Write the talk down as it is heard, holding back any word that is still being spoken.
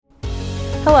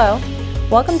Hello,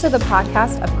 welcome to the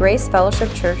podcast of Grace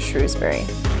Fellowship Church, Shrewsbury.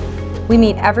 We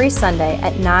meet every Sunday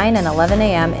at 9 and 11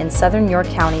 a.m. in Southern York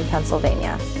County,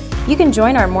 Pennsylvania. You can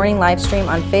join our morning live stream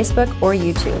on Facebook or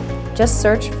YouTube. Just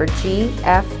search for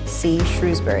GFC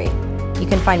Shrewsbury. You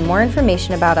can find more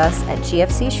information about us at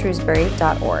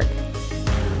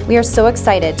gfcshrewsbury.org. We are so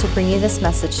excited to bring you this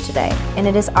message today, and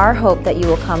it is our hope that you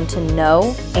will come to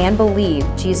know and believe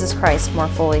Jesus Christ more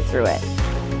fully through it.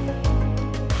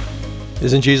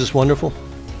 Isn't Jesus wonderful?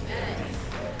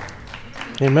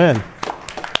 Amen.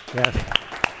 Yes.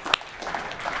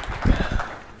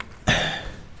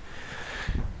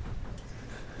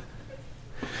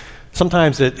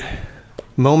 Sometimes at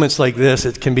moments like this,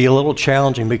 it can be a little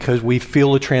challenging because we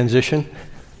feel a transition.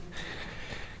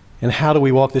 And how do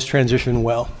we walk this transition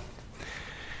well?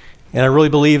 And I really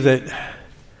believe that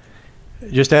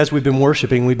just as we've been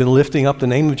worshiping, we've been lifting up the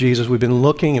name of Jesus, we've been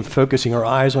looking and focusing our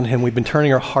eyes on him, we've been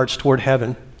turning our hearts toward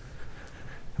heaven.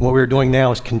 And what we're doing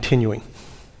now is continuing.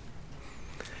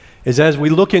 As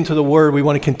we look into the Word, we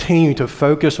want to continue to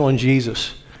focus on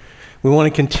Jesus. We want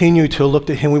to continue to look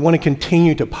to him. We want to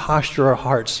continue to posture our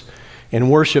hearts in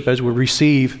worship as we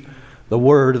receive the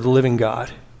Word of the living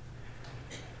God.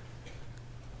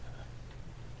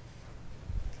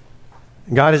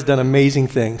 God has done amazing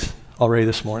things already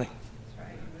this morning.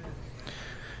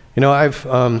 You know, I've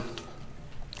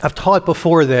taught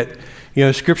before that, you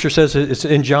know, Scripture says, it's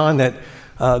in John, that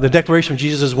the declaration of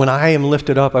Jesus is, when I am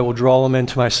lifted up, I will draw them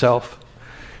into myself.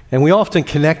 And we often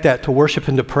connect that to worship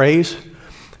and to praise.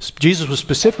 Jesus was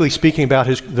specifically speaking about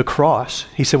the cross.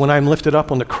 He said, when I'm lifted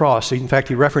up on the cross, in fact,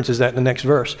 he references that in the next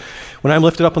verse. When I'm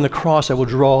lifted up on the cross, I will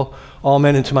draw all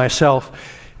men into myself.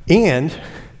 And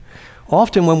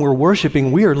often when we're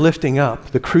worshiping, we are lifting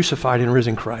up the crucified and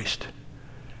risen Christ.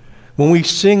 When we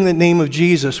sing the name of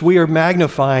Jesus, we are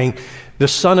magnifying the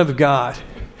Son of God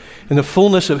and the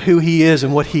fullness of who he is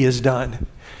and what he has done.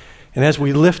 And as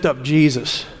we lift up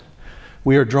Jesus,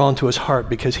 we are drawn to his heart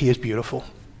because he is beautiful.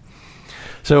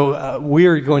 So we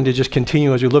are going to just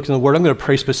continue as we look in the Word. I'm going to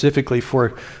pray specifically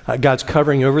for God's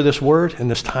covering over this Word and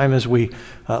this time as we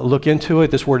look into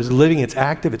it. This Word is living, it's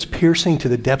active, it's piercing to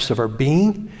the depths of our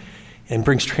being and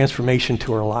brings transformation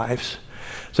to our lives.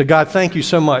 So God, thank you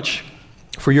so much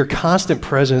for your constant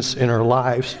presence in our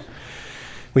lives.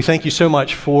 We thank you so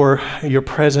much for your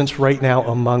presence right now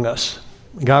among us.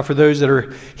 God, for those that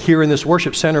are here in this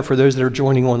worship center, for those that are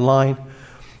joining online,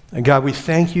 and God, we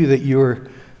thank you that you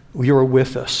are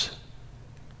with us.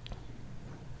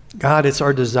 God, it's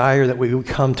our desire that we would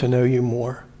come to know you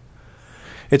more.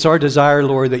 It's our desire,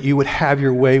 Lord, that you would have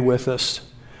your way with us,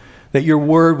 that your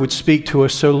word would speak to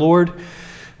us. So, Lord,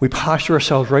 we posture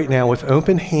ourselves right now with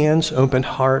open hands, open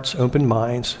hearts, open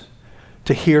minds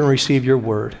to hear and receive your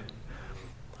word.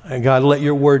 And God, let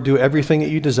your word do everything that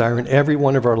you desire in every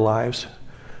one of our lives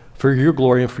for your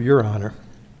glory and for your honor.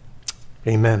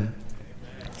 Amen.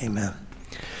 Amen.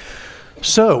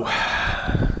 So,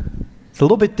 it's a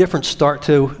little bit different start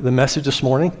to the message this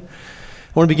morning.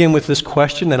 I want to begin with this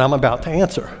question that I'm about to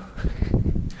answer.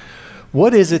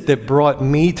 What is it that brought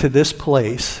me to this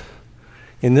place,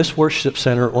 in this worship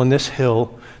center, on this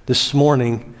hill, this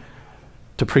morning,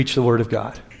 to preach the Word of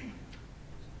God?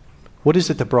 What is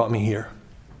it that brought me here?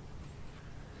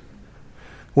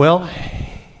 Well,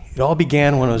 it all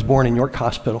began when I was born in York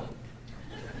Hospital.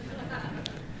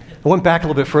 I went back a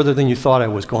little bit further than you thought I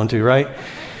was going to, right?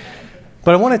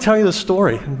 But I want to tell you the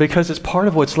story because it's part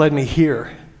of what's led me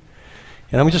here.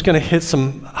 And I'm just going to hit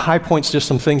some high points, just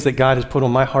some things that God has put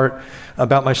on my heart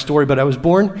about my story. But I was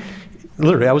born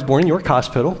in York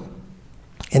Hospital.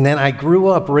 And then I grew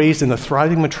up raised in the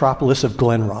thriving metropolis of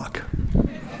Glen Rock.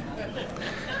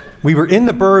 We were in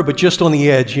the burb, but just on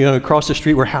the edge, you know, across the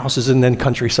street were houses and then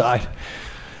countryside.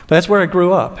 But that's where I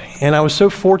grew up. And I was so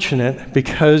fortunate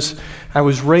because I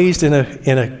was raised in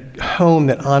a home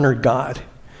that honored God.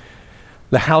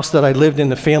 The house that I lived in,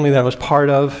 the family that I was part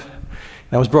of,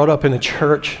 and I was brought up in a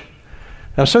church.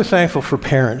 And I'm so thankful for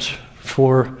parents,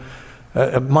 for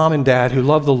a mom and dad who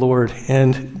loved the Lord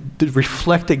and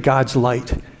reflected God's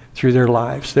light through their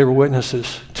lives. They were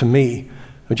witnesses to me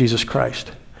of Jesus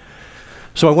Christ.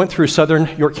 So I went through Southern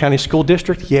York County School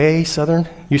District. Yay, Southern.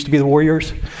 Used to be the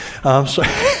Warriors. So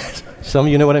some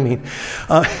of you know what I mean.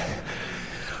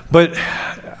 But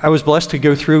I was blessed to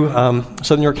go through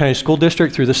Southern York County School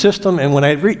District, through the system. And when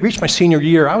I reached my senior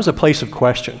year, I was a place of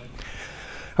question.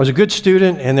 I was a good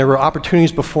student, and there were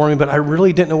opportunities before me, but I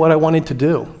really didn't know what I wanted to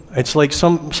do. It's like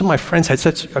some of my friends had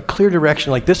such a clear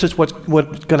direction, like this is what's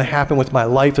going to happen with my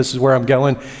life, this is where I'm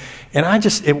going. And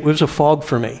it was a fog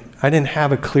for me. I didn't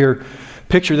have a clear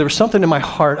picture. There was something in my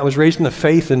heart. I was raised in the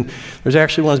faith, and there's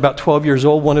actually, when I was about 12 years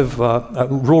old, one of a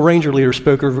rural ranger leader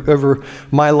spoke over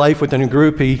my life within a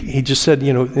group. He just said,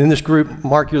 in this group,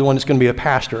 Mark, you're the one that's going to be a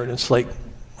pastor. And it's like,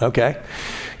 okay.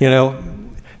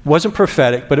 Wasn't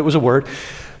prophetic, but it was a word.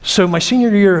 So my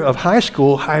senior year of high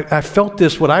school, I felt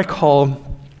this, what I call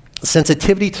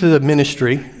sensitivity to the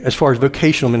ministry, as far as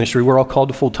vocational ministry. We're all called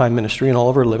to full-time ministry in all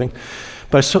of our living.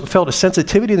 But I felt a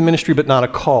sensitivity to the ministry, but not a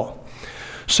call.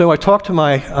 So I talked to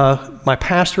my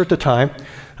pastor at the time,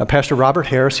 Pastor Robert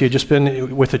Harris. He had just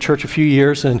been with the church a few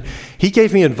years, and he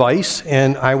gave me advice,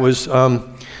 and I was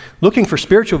looking for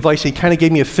spiritual advice. He kind of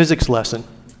gave me a physics lesson,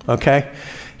 okay?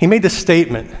 He made this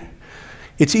statement: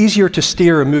 it's easier to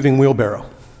steer a moving wheelbarrow.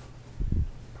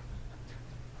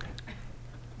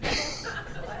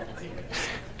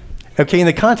 Okay, in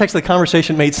the context of the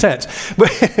conversation, it made sense,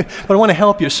 but I want to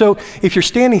help you. So if you're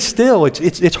standing still,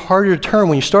 it's harder to turn.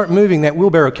 When you start moving, that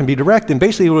wheelbarrow can be directed. And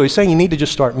basically what he's saying, you need to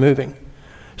just start moving.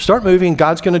 Start moving,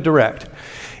 God's going to direct.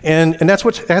 And that's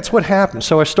what happened.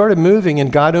 So I started moving,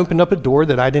 and God opened up a door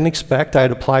that I didn't expect. I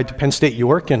had applied to Penn State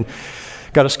York and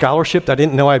got a scholarship that I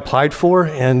didn't know I applied for,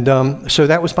 and so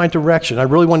that was my direction. I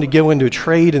really wanted to go into a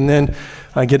trade and then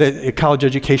get a college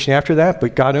education after that,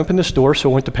 but God opened this door, so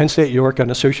I went to Penn State York, got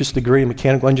an associate's degree in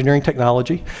mechanical engineering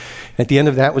technology. At the end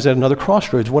of that was at another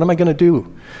crossroads. What am I going to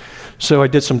do? So I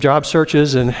did some job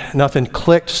searches, and nothing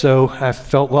clicked, so I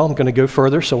felt, well, I'm going to go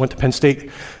further. So I went to Penn State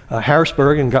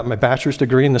Harrisburg and got my bachelor's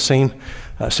degree in the same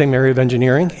area of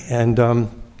engineering,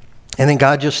 and then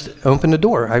God just opened the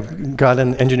door. I got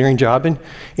an engineering job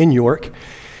in York.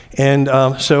 And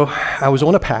so I was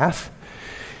on a path.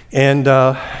 And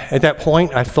at that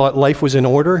point, I thought life was in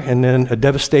order. And then a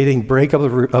devastating breakup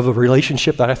of a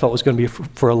relationship that I thought was going to be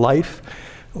for a life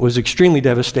was extremely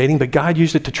devastating. But God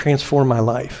used it to transform my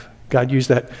life. God used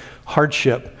that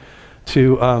hardship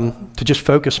to just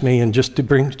focus me and just to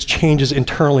bring changes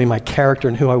internally in my character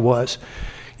and who I was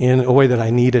in a way that I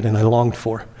needed and I longed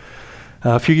for.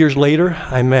 A few years later,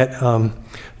 I met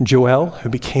Joelle, who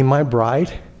became my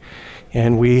bride,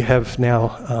 and we have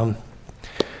now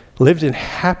lived in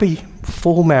happy,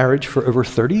 full marriage for over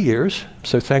 30 years.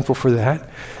 So thankful for that.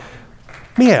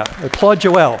 Yeah, applaud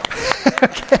Joelle.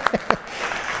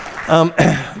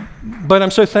 But I'm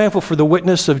so thankful for the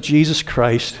witness of Jesus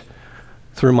Christ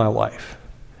through my wife.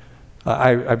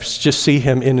 I just see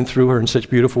him in and through her in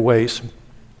such beautiful ways.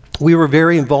 We were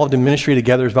very involved in ministry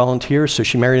together as volunteers, so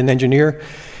she married an engineer,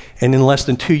 and in less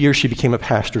than 2 years, she became a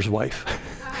pastor's wife.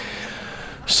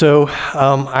 So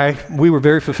we were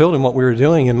very fulfilled in what we were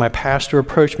doing, and my pastor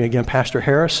approached me, again, Pastor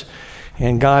Harris,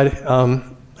 and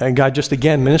God just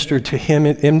again ministered to him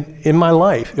in my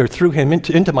life, or through him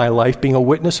into my life, being a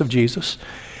witness of Jesus.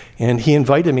 And he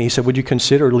invited me. He said, would you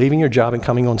consider leaving your job and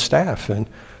coming on staff? And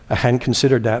I hadn't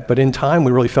considered that, but in time,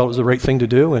 we really felt it was the right thing to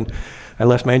do, and I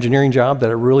left my engineering job that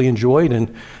I really enjoyed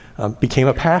and became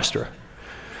a pastor.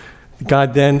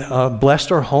 God then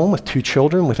blessed our home with 2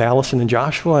 children, with Allison and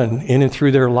Joshua, and in and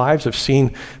through their lives, I've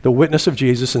seen the witness of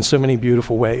Jesus in so many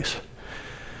beautiful ways.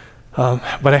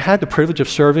 But I had the privilege of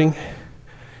serving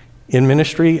in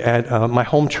ministry at my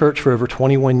home church for over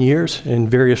 21 years in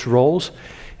various roles,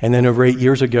 and then over 8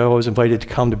 years ago, I was invited to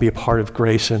come to be a part of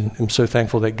Grace, and I'm so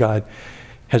thankful that God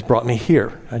has brought me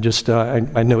here.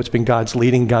 I know it's been God's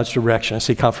leading, God's direction. I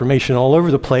see confirmation all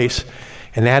over the place,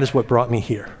 and that is what brought me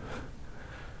here.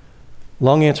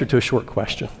 Long answer to a short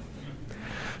question.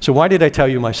 So why did I tell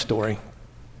you my story?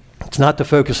 It's not to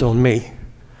focus on me,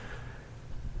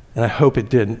 and I hope it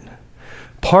didn't.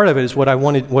 Part of it is what I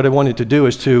wanted to do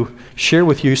is to share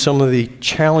with you some of the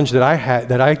challenge that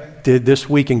I did this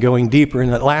week in going deeper.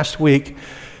 And that last week,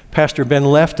 Pastor Ben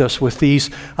left us with these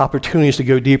opportunities to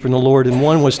go deeper in the Lord, and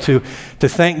one was to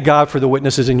thank God for the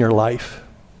witnesses in your life.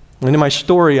 And in my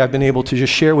story, I've been able to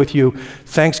just share with you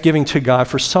thanksgiving to God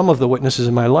for some of the witnesses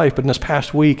in my life, but in this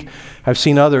past week, I've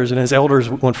seen others, and as elders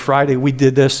on Friday, we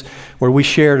did this where we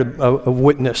shared a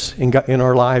witness in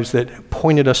our lives that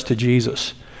pointed us to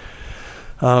Jesus.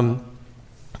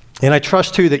 And I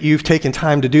trust, too, that you've taken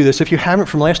time to do this. If you haven't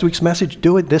from last week's message,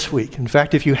 do it this week. In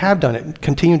fact, if you have done it,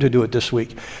 continue to do it this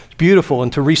week. It's beautiful,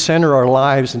 and to recenter our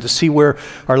lives and to see where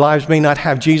our lives may not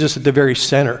have Jesus at the very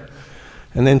center,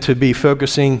 and then to be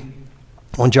focusing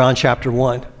on John chapter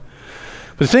 1. But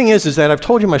the thing is that I've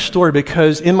told you my story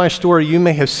because in my story, you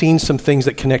may have seen some things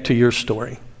that connect to your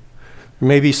story.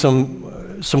 Maybe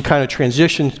some kind of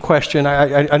transition question.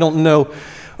 I don't know.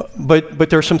 But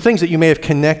there are some things that you may have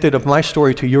connected of my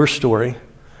story to your story.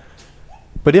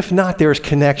 But if not, there's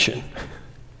connection,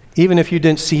 even if you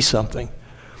didn't see something.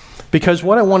 Because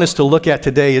what I want us to look at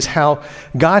today is how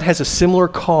God has a similar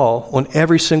call on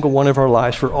every single one of our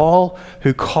lives. For all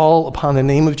who call upon the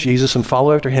name of Jesus and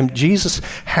follow after him, Jesus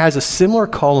has a similar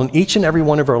call on each and every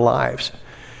one of our lives.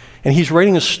 And he's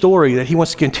writing a story that he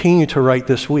wants to continue to write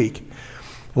this week. And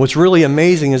what's really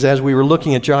amazing is as we were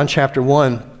looking at John chapter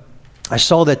 1, I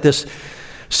saw that this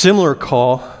similar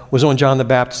call was on John the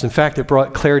Baptist. In fact, it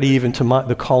brought clarity even to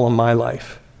the call on my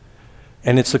life.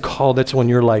 And it's a call that's on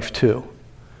your life too.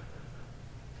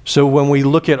 So when we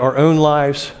look at our own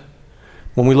lives,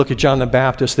 when we look at John the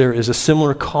Baptist, there is a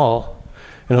similar call.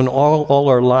 And on all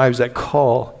our lives, that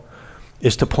call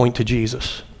is to point to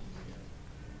Jesus.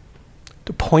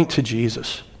 To point to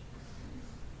Jesus.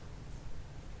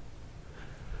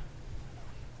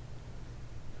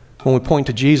 When we point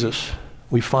to Jesus,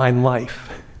 we find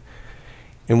life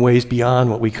in ways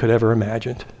beyond what we could ever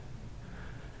imagined.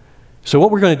 So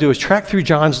what we're going to do is track through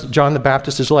John the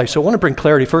Baptist's life. So I want to bring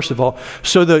clarity, first of all.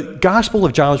 So the Gospel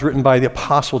of John was written by the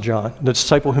Apostle John, the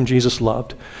disciple whom Jesus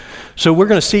loved. So we're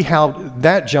going to see how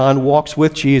that John walks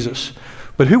with Jesus.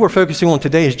 But who we're focusing on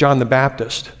today is John the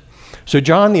Baptist. So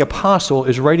John the Apostle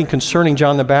is writing concerning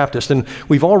John the Baptist. And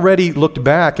we've already looked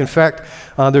back. In fact,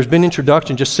 there's been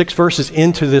introduction, just 6 verses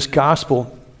into this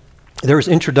Gospel. There was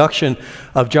introduction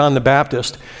of John the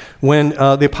Baptist when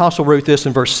the apostle wrote this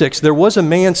in verse 6. There was a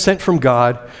man sent from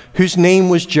God whose name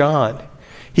was John.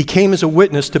 He came as a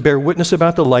witness to bear witness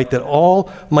about the light that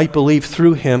all might believe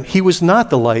through him. He was not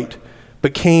the light,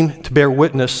 but came to bear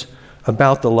witness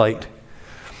about the light.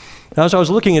 Now, as I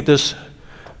was looking at this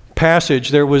passage,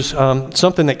 there was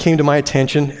something that came to my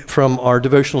attention from our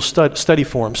devotional study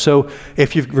form. So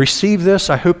if you've received this,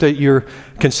 I hope that you're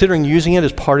considering using it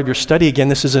as part of your study. Again,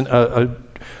 this isn't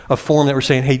a form that we're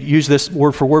saying, hey, use this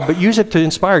word for word, but use it to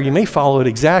inspire. You may follow it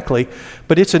exactly,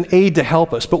 but it's an aid to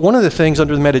help us. But one of the things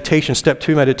under the meditation, step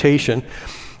 2 meditation,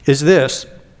 is this,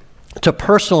 to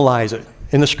personalize it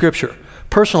in the scripture.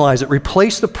 Personalize it.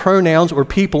 Replace the pronouns or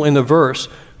people in the verse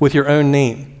with your own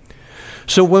name.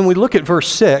 So when we look at verse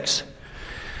 6,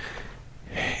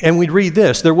 and we read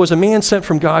this, there was a man sent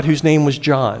from God whose name was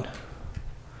John.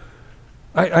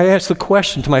 I asked the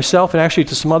question to myself and actually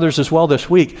to some others as well this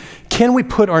week, can we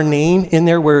put our name in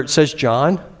there where it says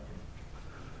John?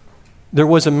 There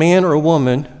was a man or a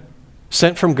woman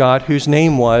sent from God whose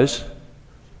name was,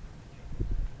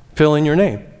 fill in your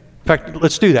name. In fact,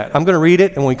 let's do that. I'm going to read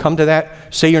it, and when we come to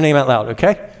that, say your name out loud,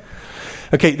 okay?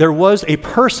 Okay, there was a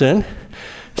person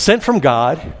sent from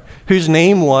God whose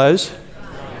name was,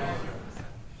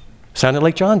 sounded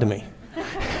like John to me.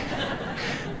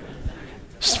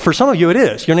 For some of you it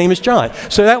is. Your name is John.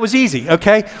 So that was easy,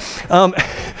 okay?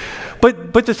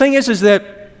 But the thing is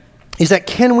that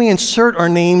can we insert our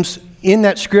names in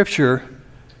that scripture,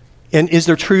 and is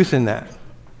there truth in that?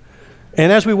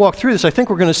 And as we walk through this, I think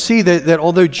we're going to see that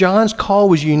although John's call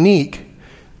was unique,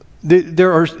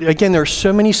 there are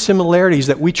so many similarities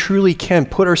that we truly can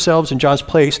put ourselves in John's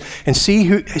place and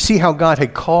see how God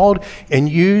had called and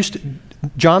used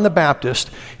John the Baptist,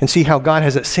 and see how God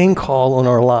has that same call on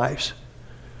our lives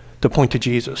to point to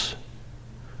Jesus.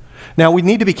 Now, we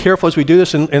need to be careful as we do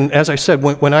this, and as I said,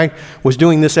 when I was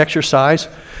doing this exercise,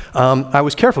 I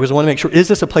was careful because I want to make sure, is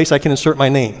this a place I can insert my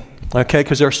name? Okay,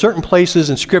 because there are certain places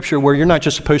in Scripture where you're not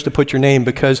just supposed to put your name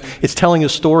because it's telling a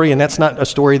story, and that's not a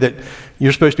story that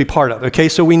you're supposed to be part of. Okay,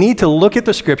 so we need to look at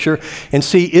the Scripture and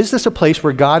see, is this a place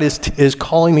where God is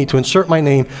calling me to insert my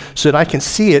name so that I can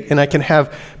see it and I can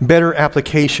have better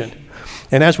application?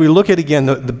 And as we look at,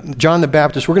 again, John the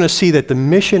Baptist, we're going to see that the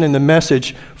mission and the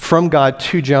message from God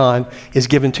to John is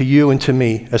given to you and to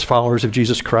me as followers of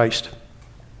Jesus Christ.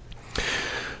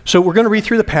 So we're going to read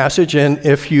through the passage, and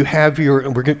if you have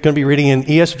we're going to be reading in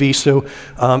ESV, so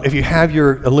if you have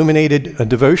your illuminated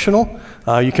devotional,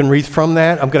 you can read from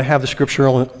that. I'm going to have the scripture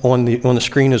on the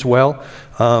screen as well.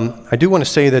 I do want to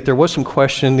say that there was some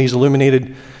question, these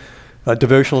illuminated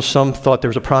devotionals, some thought there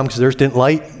was a problem because theirs didn't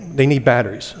light. They need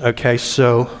batteries, okay?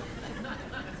 So,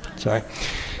 sorry.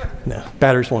 No,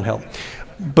 batteries won't help.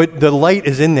 But the light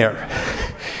is in there.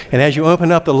 And as you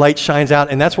open up, the light shines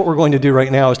out. And that's what we're going to do right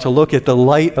now, is to look at the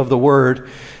light of the word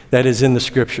that is in the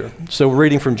scripture. So we're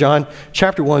reading from John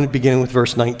chapter 1, beginning with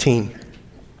verse 19.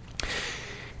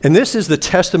 And this is the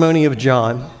testimony of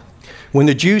John when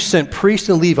the Jews sent priests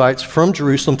and Levites from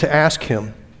Jerusalem to ask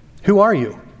him, "Who are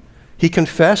you?" He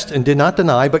confessed and did not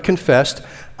deny, but confessed,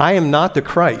 "I am not the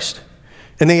Christ."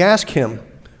 And they asked him,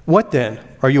 "What then?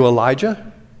 Are you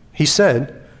Elijah?" He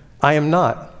said, "I am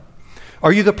not."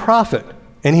 "Are you the prophet?"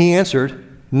 And he answered,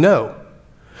 "No."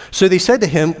 So they said to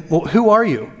him, "Well, who are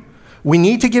you? We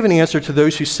need to give an answer to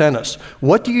those who sent us.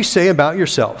 What do you say about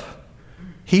yourself?"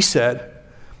 He said,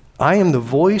 I am the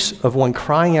voice of one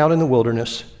crying out in the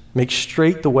wilderness, make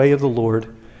straight the way of the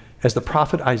Lord, as the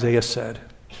prophet Isaiah said.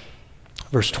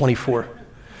 Verse 24.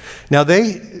 Now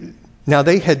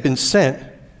they had been sent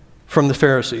from the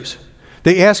Pharisees.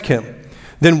 They asked him,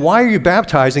 then why are you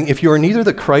baptizing if you are neither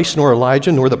the Christ nor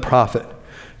Elijah nor the prophet?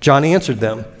 John answered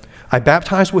them, I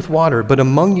baptize with water, but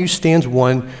among you stands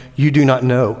one you do not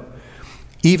know.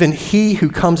 Even he who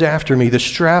comes after me, the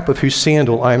strap of whose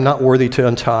sandal I am not worthy to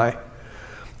untie.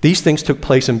 These things took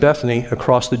place in Bethany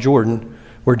across the Jordan,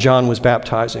 where John was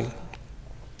baptizing.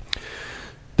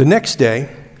 The next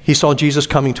day, he saw Jesus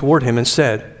coming toward him and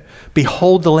said,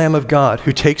 Behold the Lamb of God,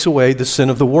 who takes away the sin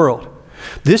of the world.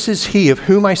 This is he of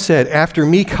whom I said, After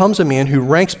me comes a man who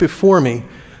ranks before me,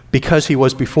 because he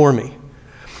was before me.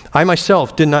 I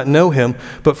myself did not know him,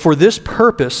 but for this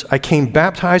purpose I came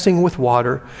baptizing with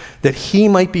water, that he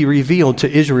might be revealed to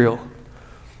Israel.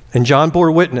 And John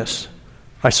bore witness.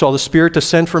 I saw the Spirit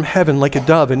descend from heaven like a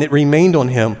dove, and it remained on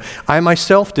him. I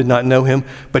myself did not know him,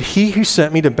 but he who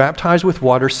sent me to baptize with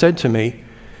water said to me,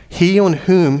 He on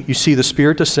whom you see the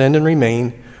Spirit descend and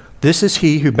remain, this is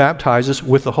he who baptizes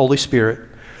with the Holy Spirit.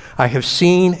 I have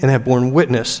seen and have borne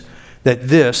witness that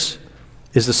this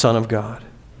is the Son of God.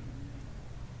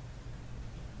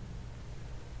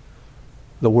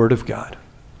 The Word of God.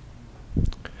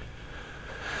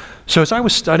 So as I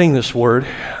was studying this Word,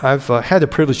 I've had the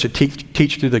privilege to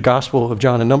teach through the Gospel of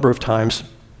John a number of times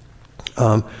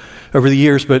over the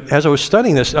years, but as I was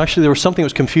studying this, actually there was something that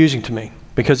was confusing to me,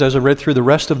 because as I read through the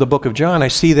rest of the book of John, I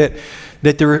see that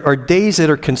there are days that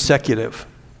are consecutive.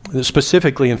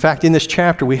 Specifically, in fact, in this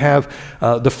chapter, we have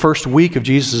the first week of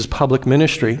Jesus' public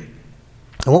ministry.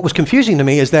 And what was confusing to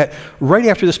me is that right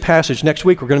after this passage, next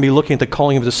week, we're going to be looking at the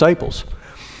calling of disciples.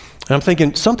 And I'm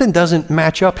thinking, something doesn't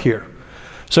match up here.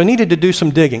 So I needed to do some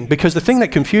digging, because the thing that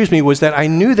confused me was that I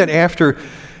knew that after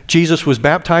Jesus was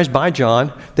baptized by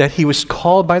John, that he was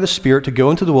called by the Spirit to go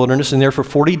into the wilderness, and there for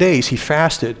 40 days he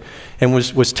fasted and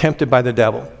was tempted by the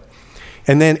devil.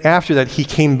 And then after that, he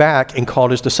came back and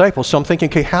called his disciples. So I'm thinking,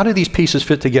 okay, how do these pieces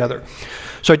fit together?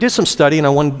 So I did some study, and I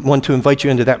want to invite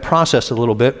you into that process a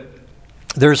little bit.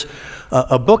 There's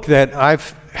a book that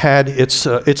I've had. It's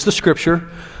the Scripture.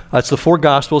 It's the four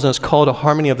Gospels, and it's called A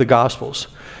Harmony of the Gospels.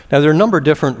 Now, there are a number of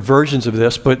different versions of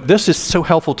this, but this is so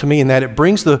helpful to me in that it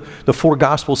brings the four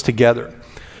Gospels together.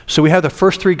 So we have the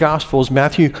first three Gospels,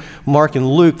 Matthew, Mark, and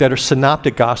Luke, that are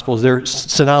synoptic Gospels. They're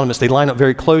synonymous. They line up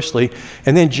very closely.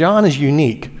 And then John is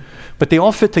unique, but they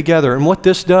all fit together. And what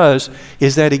this does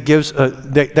is that it gives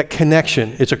that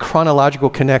connection. It's a chronological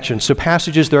connection. So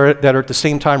passages that are at the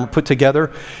same time are put together,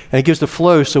 and it gives the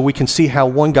flow so we can see how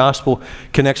one Gospel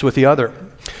connects with the other.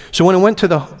 So when I went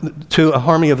to A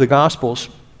Harmony of the Gospels,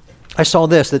 I saw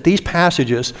that these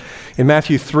passages in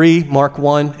Matthew 3, Mark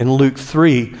 1, and Luke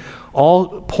 3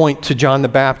 all point to John the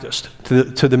Baptist, to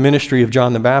the ministry of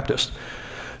John the Baptist.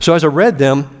 So as I read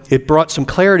them, it brought some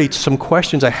clarity to some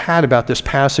questions I had about this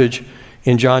passage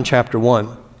in John chapter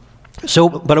 1. So,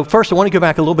 but first I want to go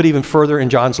back a little bit even further in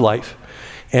John's life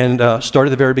and start at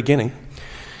the very beginning.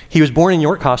 He was born in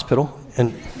York Hospital,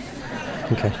 and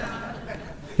okay,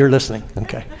 you're listening,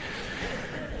 okay.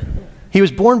 He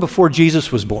was born before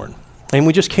Jesus was born. And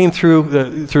we just came through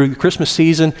the Christmas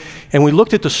season, and we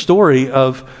looked at the story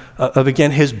of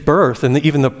again, his birth, and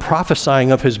even the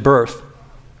prophesying of his birth.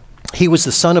 He was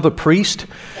the son of a priest,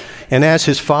 and as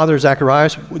his father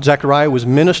Zechariah was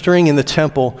ministering in the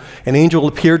temple, an angel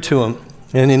appeared to him.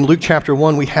 And in Luke chapter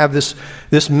 1, we have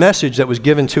this message that was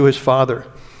given to his father.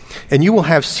 And you will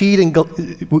have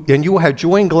and you will have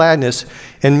joy and gladness,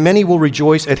 and many will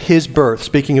rejoice at his birth,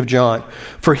 speaking of John.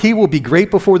 For he will be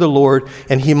great before the Lord,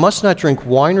 and he must not drink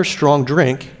wine or strong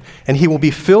drink, and he will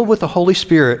be filled with the Holy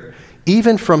Spirit,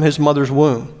 even from his mother's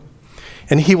womb.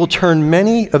 And he will turn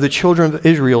many of the children of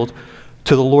Israel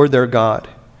to the Lord their God.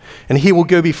 And he will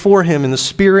go before him in the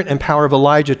spirit and power of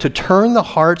Elijah, to turn the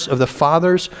hearts of the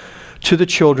fathers to the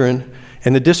children,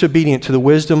 and the disobedient to the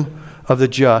wisdom of the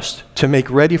just, to make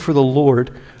ready for the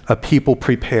Lord a people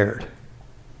prepared.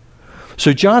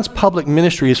 So John's public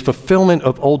ministry is fulfillment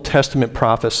of Old Testament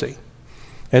prophecy.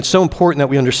 And it's so important that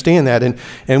we understand that.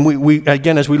 And we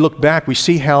again, as we look back, we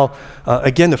see how,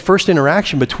 again, the first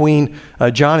interaction between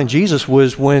John and Jesus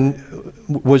was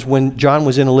when John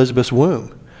was in Elizabeth's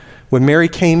womb. When Mary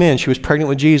came in, she was pregnant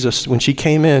with Jesus. When she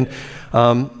came in,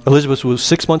 Elizabeth was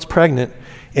 6 months pregnant,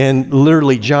 and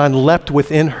literally John leapt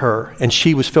within her, and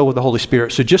she was filled with the Holy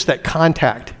Spirit. So just that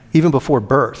contact, even before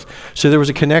birth. So there was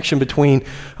a connection between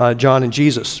John and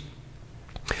Jesus.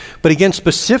 But again,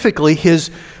 specifically, his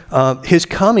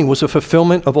coming was a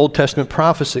fulfillment of Old Testament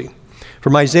prophecy.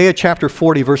 From Isaiah chapter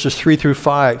 40, verses 3 through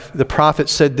 5, the prophet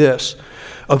said this,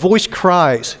 "A voice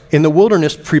cries, in the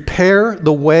wilderness, prepare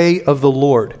the way of the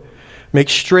Lord. Make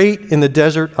straight in the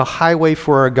desert a highway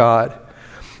for our God."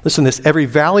 Listen to this, "Every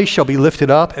valley shall be lifted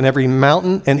up, and every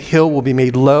mountain and hill will be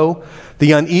made low.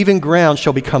 The uneven ground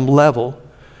shall become level,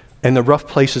 and the rough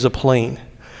places a plain.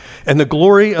 And the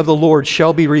glory of the Lord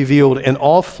shall be revealed, and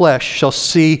all flesh shall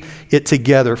see it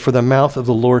together, for the mouth of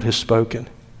the Lord has spoken."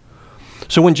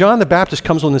 So when John the Baptist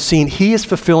comes on the scene, he is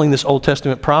fulfilling this Old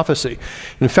Testament prophecy.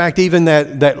 In fact, even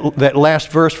that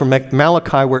last verse from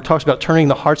Malachi, where it talks about turning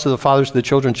the hearts of the fathers to the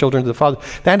children, children to the fathers,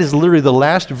 that is literally the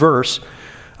last verse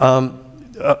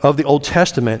of the Old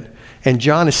Testament. And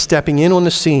John is stepping in on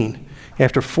the scene.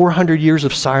 After 400 years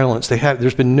of silence,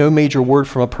 there's been no major word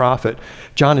from a prophet.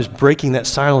 John is breaking that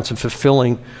silence and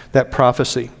fulfilling that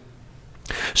prophecy.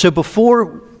 So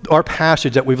before our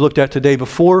passage that we've looked at today,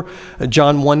 before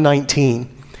John 1:19,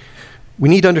 we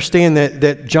need to understand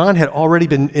that John had already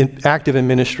been active in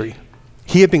ministry.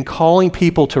 He had been calling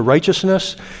people to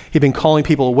righteousness. He had been calling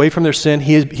people away from their sin.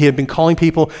 He had been calling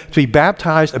people to be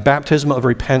baptized, a baptism of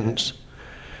repentance.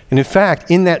 And in fact,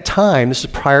 in that time, this is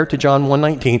prior to John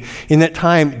 1:19, in that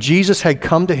time, Jesus had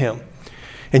come to him.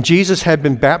 And Jesus had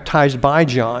been baptized by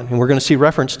John, and we're going to see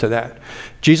reference to that.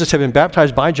 Jesus had been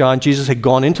baptized by John. Jesus had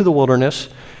gone into the wilderness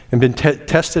and been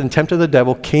tested and tempted of the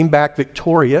devil, came back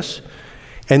victorious,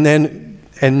 and then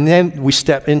we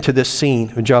step into this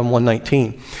scene of John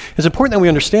 1:19. It's important that we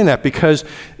understand that because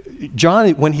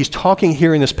John, when he's talking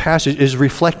here in this passage, is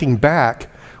reflecting back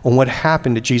on what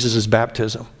happened at Jesus'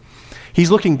 baptism. He's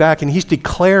looking back and he's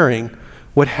declaring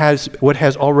what has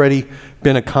already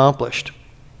been accomplished.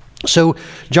 So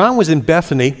John was in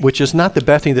Bethany, which is not the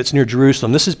Bethany that's near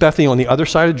Jerusalem. This is Bethany on the other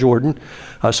side of Jordan.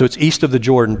 So it's east of the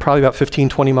Jordan, probably about 15,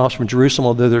 20 miles from Jerusalem,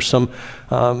 although there's some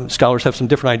scholars have some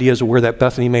different ideas of where that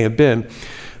Bethany may have been.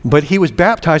 But he was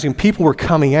baptizing. People were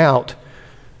coming out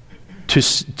to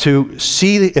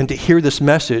see and to hear this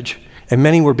message, and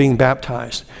many were being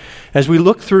baptized. As we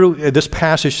look through this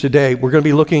passage today, we're going to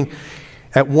be looking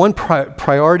at one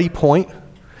priority point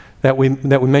that we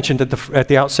mentioned at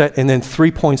the outset, and then 3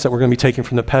 points that we're going to be taking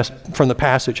from the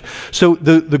passage. So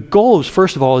the goal is,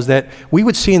 first of all, is that we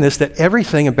would see in this that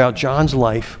everything about John's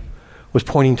life was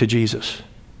pointing to Jesus.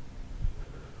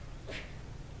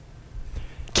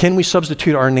 Can we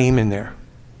substitute our name in there?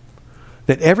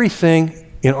 That everything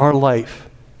in our life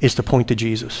is to point to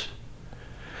Jesus.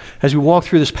 As we walk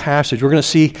through this passage, we're going to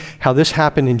see how this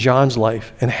happened in John's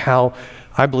life and how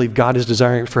I believe God is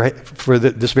desiring for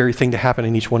this very thing to happen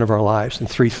in each one of our lives. And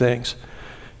 3 things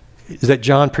is that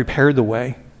John prepared the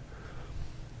way,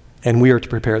 and we are to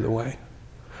prepare the way.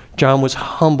 John was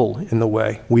humble in the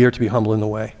way. We are to be humble in the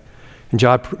way. And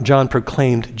John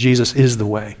proclaimed Jesus is the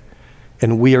way,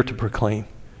 and we are to proclaim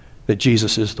that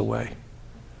Jesus is the way.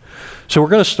 So we're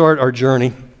going to start our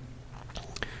journey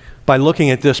by looking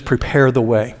at this: prepare the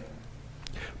way.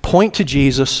 Point to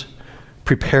Jesus,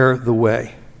 prepare the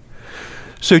way.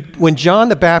 So when John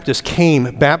the Baptist came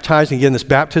baptizing, again, this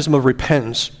baptism of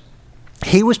repentance,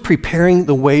 he was preparing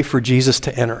the way for Jesus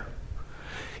to enter.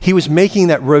 He was making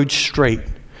that road straight.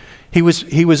 He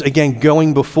was again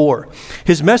going before.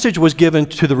 His message was given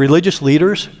to the religious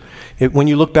leaders. When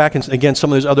you look back and again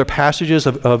some of those other passages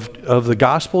of the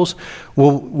Gospels,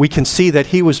 well, we can see that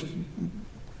he was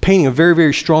painting a very,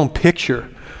 very strong picture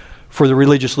for the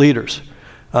religious leaders.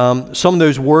 Some of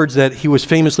those words that he was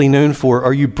famously known for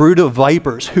are, "You brood of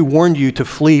vipers, who warned you to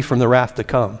flee from the wrath to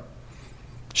come."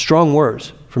 Strong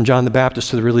words from John the Baptist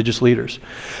to the religious leaders.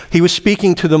 He was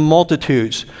speaking to the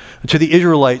multitudes, to the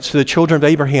Israelites, to the children of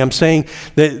Abraham, saying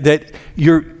that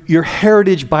your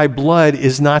heritage by blood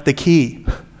is not the key.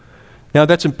 Now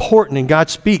that's important, and God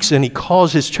speaks and he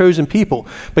calls his chosen people.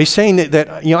 But he's saying that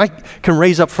I can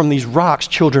raise up from these rocks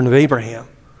children of Abraham.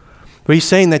 But he's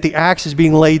saying that the axe is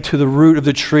being laid to the root of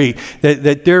the tree,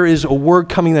 that there is a word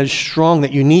coming that is strong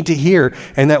that you need to hear,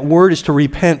 and that word is to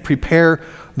repent, prepare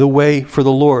the way for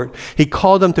the Lord. He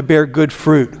called them to bear good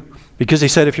fruit, because he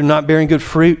said if you're not bearing good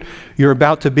fruit, you're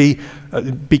about to be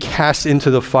cast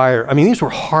into the fire. I mean, these were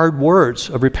hard words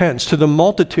of repentance. To the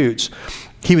multitudes,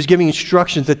 he was giving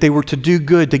instructions that they were to do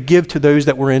good, to give to those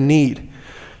that were in need.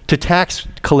 To tax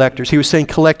collectors, he was saying,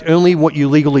 collect only what you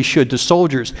legally should. To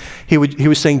soldiers, he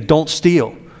was saying, don't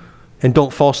steal and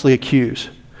don't falsely accuse.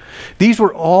 These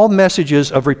were all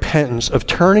messages of repentance, of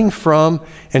turning from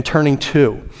and turning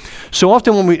to. So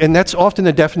often and that's often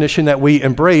the definition that we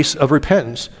embrace of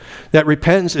repentance, that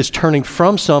repentance is turning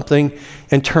from something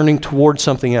and turning towards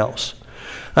something else.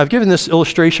 I've given this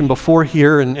illustration before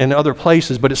here and other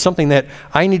places, but it's something that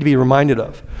I need to be reminded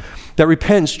of. That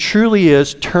repentance truly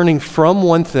is turning from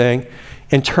one thing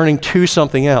and turning to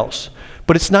something else.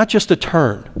 But it's not just a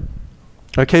turn,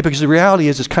 okay? Because the reality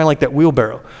is it's kind of like that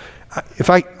wheelbarrow. If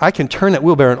I can turn that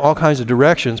wheelbarrow in all kinds of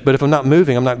directions, but if I'm not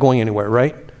moving, I'm not going anywhere,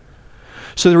 right?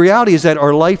 So the reality is that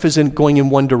our life isn't going in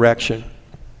one direction.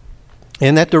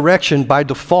 And that direction, by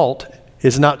default,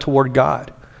 is not toward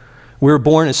God. We're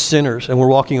born as sinners, and we're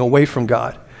walking away from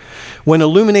God. When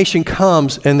illumination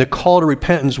comes and the call to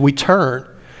repentance, we turn,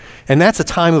 and that's a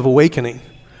time of awakening.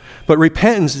 But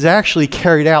repentance is actually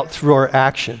carried out through our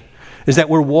action, is that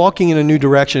we're walking in a new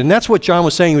direction. And that's what John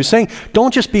was saying. He was saying,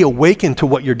 don't just be awakened to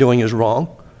what you're doing is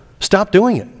wrong. Stop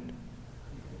doing it.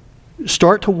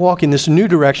 Start to walk in this new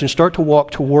direction. Start to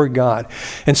walk toward God.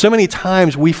 And so many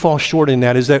times we fall short in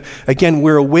that, is that, again,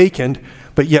 we're awakened,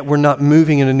 but yet we're not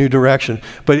moving in a new direction.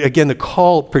 But again, the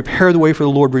call, prepare the way for the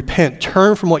Lord, repent,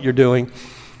 turn from what you're doing,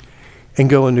 and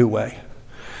go a new way.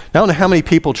 Now, I don't know how many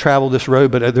people travel this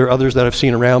road, but there are others that I've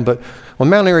seen around. But on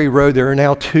Mount Airy Road, there are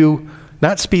now 2,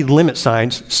 not speed limit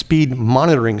signs, speed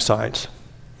monitoring signs.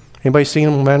 Anybody seen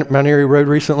them on Mount Airy Road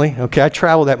recently? Okay, I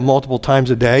travel that multiple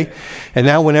times a day. And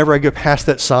now whenever I go past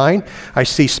that sign, I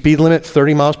see speed limit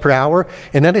 30 miles per hour,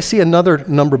 and then I see another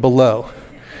number below.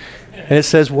 And it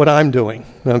says what I'm doing,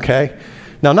 okay?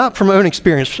 Now, not from my own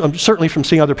experience, certainly from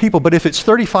seeing other people, but if it's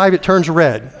 35, it turns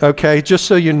red, okay? Just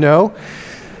so you know.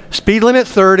 Speed limit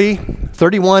 30,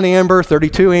 31 amber,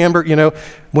 32 amber, you know.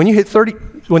 When you hit 30,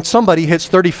 when somebody hits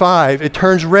 35, it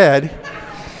turns red.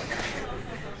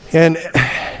 And,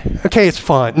 okay, it's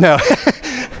fun. No.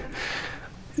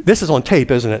 This is on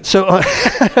tape, isn't it? So,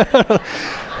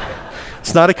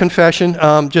 it's not a confession,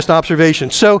 just observation.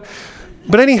 So,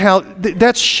 but anyhow,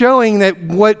 that's showing that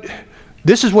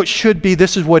this is what should be,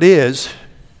 this is what is,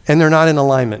 and they're not in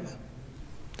alignment.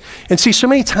 And see, so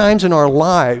many times in our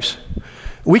lives,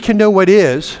 we can know what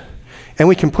is, and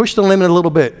we can push the limit a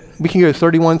little bit. We can go to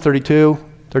 31, 32,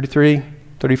 33,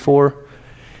 34.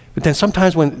 But then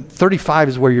sometimes when 35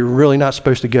 is where you're really not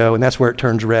supposed to go, and that's where it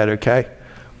turns red, okay?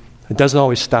 It doesn't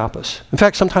always stop us. In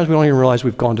fact, sometimes we don't even realize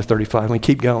we've gone to 35, and we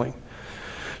keep going.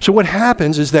 So what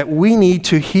happens is that we need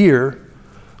to hear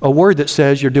a word that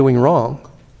says you're doing wrong.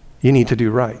 You need to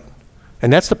do right.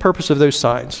 And that's the purpose of those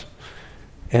signs.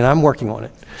 And I'm working on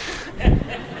it.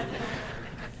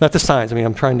 Not the signs. I mean,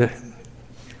 I'm trying to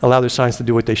allow those signs to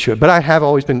do what they should. But I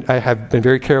have been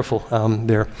very careful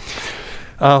there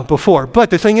before.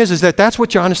 But the thing is that that's what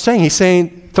John is saying. He's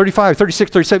saying 35,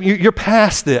 36, 37, you're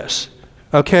past this,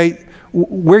 okay?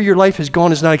 Where your life has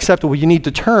gone is not acceptable. You need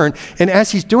to turn. And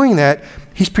as he's doing that,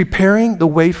 he's preparing the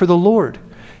way for the Lord.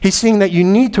 He's saying that you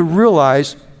need to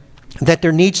realize that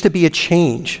there needs to be a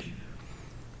change.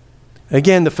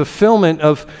 Again, the fulfillment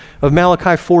of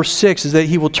Malachi 4:6 is that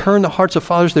he will turn the hearts of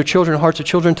fathers to their children, hearts of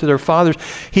children to their fathers.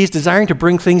 He's desiring to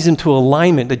bring things into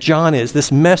alignment, that John is.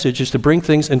 This message is to bring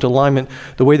things into alignment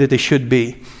the way that they should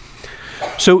be.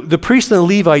 So the priests and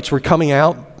the Levites were coming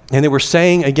out, and they were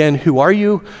saying, again, who are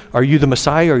you? Are you the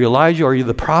Messiah? Are you Elijah? Are you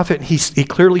the prophet? He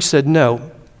clearly said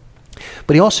no.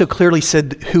 But he also clearly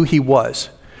said who he was.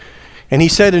 And he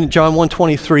said in John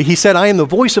 1:23, he said, I am the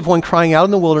voice of one crying out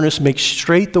in the wilderness, make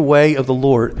straight the way of the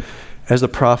Lord, as the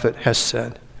prophet has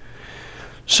said.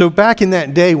 So back in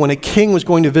that day, when a king was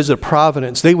going to visit a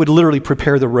province, they would literally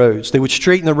prepare the roads. They would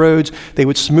straighten the roads, they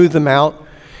would smooth them out,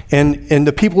 and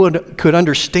the people could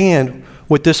understand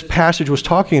what this passage was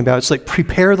talking about. It's like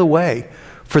prepare the way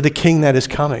for the king that is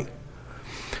coming.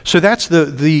 So that's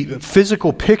the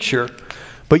physical picture.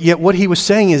 But yet what he was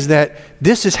saying is that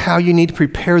this is how you need to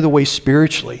prepare the way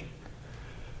spiritually.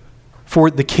 For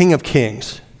the King of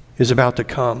Kings is about to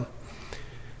come.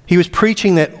 He was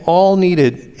preaching that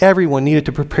everyone needed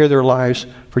to prepare their lives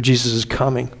for Jesus'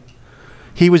 coming.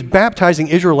 He was baptizing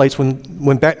Israelites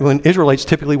when Israelites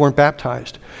typically weren't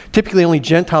baptized. Typically only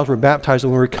Gentiles were baptized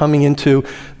when we were coming into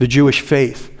the Jewish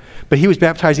faith. But he was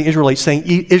baptizing Israelites, saying,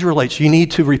 Israelites, you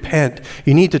need to repent.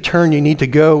 You need to turn. You need to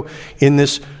go in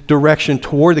this direction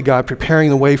toward the God, preparing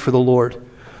the way for the Lord.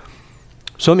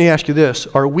 So let me ask you this.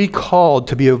 Are we called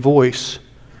to be a voice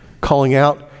calling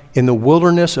out in the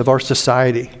wilderness of our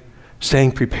society,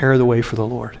 saying, prepare the way for the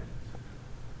Lord?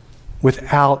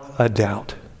 Without a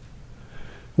doubt.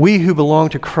 We who belong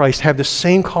to Christ have the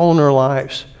same call in our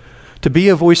lives to be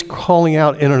a voice calling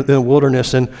out in the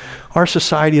wilderness. And our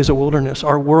society is a wilderness.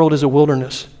 Our world is a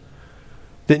wilderness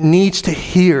that needs to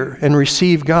hear and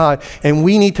receive God. And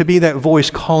we need to be that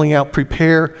voice calling out,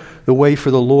 prepare the way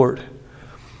for the Lord.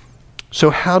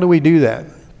 So how do we do that?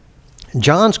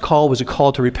 John's call was a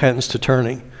call to repentance, to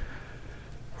turning.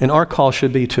 And our call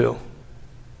should be too.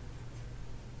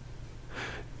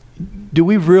 Do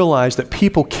we realize that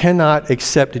people cannot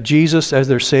accept Jesus as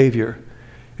their Savior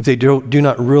if they do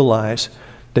not realize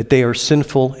that they are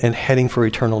sinful and heading for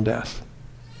eternal death.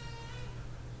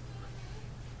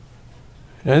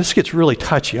 Now, this gets really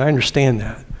touchy. I understand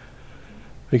that.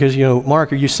 Because,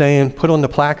 Mark, are you saying put on the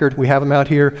placard, we have them out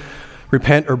here,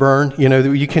 repent or burn?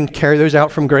 You can carry those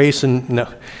out from Grace, and no.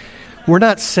 We're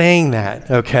not saying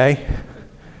that, okay?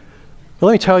 But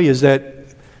let me tell you is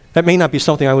that may not be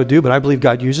something I would do, but I believe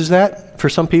God uses that for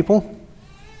some people.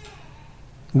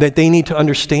 That they need to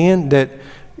understand that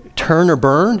turn or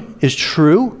burn is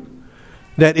true.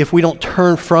 That if we don't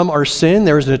turn from our sin,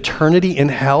 there is an eternity in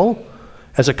hell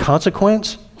as a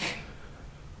consequence.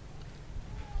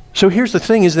 So here's the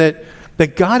thing is that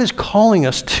God is calling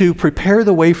us to prepare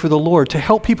the way for the Lord, to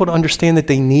help people to understand that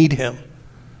they need Him.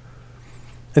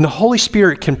 And the Holy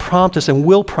Spirit can prompt us and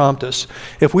will prompt us.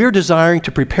 If we are desiring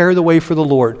to prepare the way for the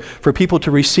Lord, for people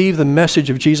to receive the message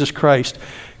of Jesus Christ,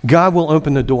 God will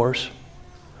open the doors.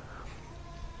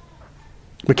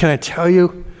 But can I tell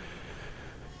you,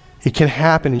 it can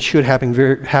happen and should happen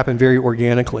very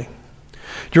organically.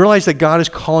 Do you realize that God is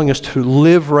calling us to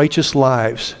live righteous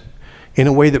lives in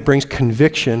a way that brings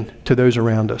conviction to those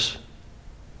around us?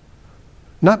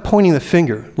 Not pointing the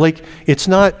finger. Like, it's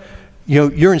not,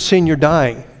 you're in sin, you're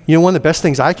dying. One of the best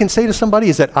things I can say to somebody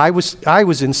is that I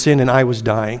was in sin and I was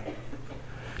dying.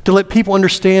 To let people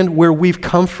understand where we've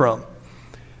come from.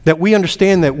 That we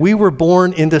understand that we were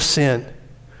born into sin.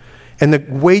 And the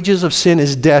wages of sin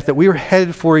is death. That we were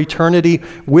headed for eternity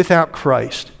without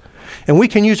Christ. And we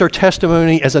can use our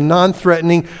testimony as a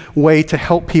non-threatening way to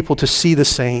help people to see the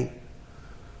same.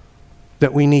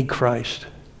 That we need Christ.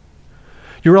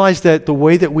 You realize that the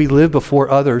way that we live before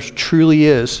others truly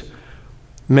is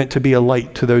meant to be a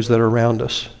light to those that are around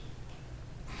us.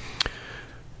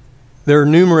 There are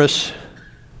numerous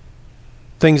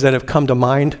things that have come to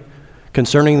mind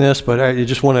concerning this, but I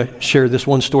just want to share this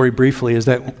one story briefly, is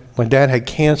that my dad had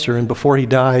cancer, and before he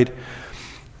died,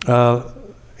 a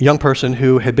young person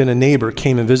who had been a neighbor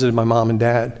came and visited my mom and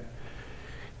dad.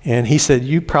 And he said,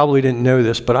 "You probably didn't know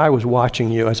this, but I was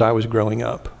watching you as I was growing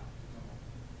up."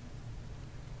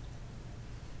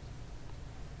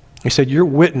 He said, "Your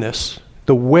witness,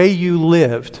 the way you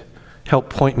lived, helped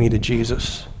point me to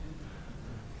Jesus."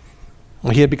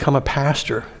 Well, he had become a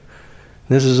pastor.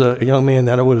 This is a young man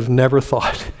that I would have never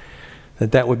thought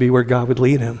that would be where God would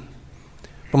lead him.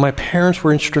 But my parents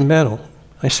were instrumental.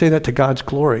 I say that to God's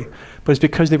glory, but it's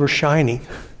because they were shining.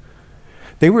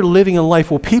 They were living a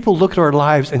life where people look at our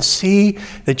lives and see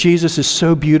that Jesus is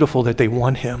so beautiful that they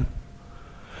want Him.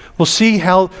 We'll see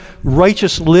how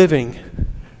righteous living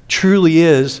truly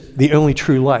is the only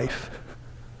true life.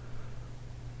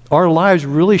 Our lives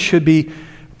really should be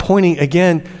pointing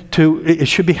again to, it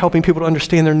should be helping people to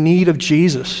understand their need of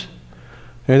Jesus.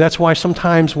 And that's why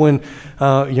sometimes when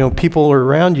people are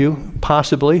around you,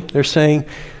 possibly, they're saying,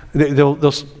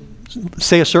 they'll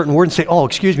say a certain word and say, "Oh,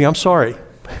 excuse me, I'm sorry.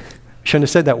 Shouldn't have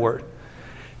said that word."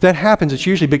 That happens, it's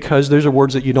usually because those are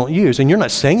words that you don't use. And you're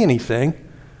not saying anything,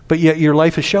 but yet your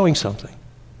life is showing something.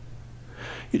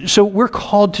 So we're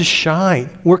called to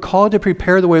shine. We're called to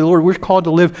prepare the way of the Lord. We're called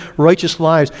to live righteous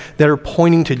lives that are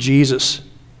pointing to Jesus.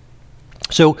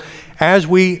 So as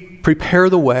we prepare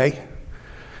the way,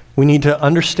 we need to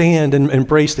understand and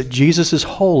embrace that Jesus is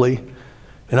holy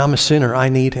and I'm a sinner. I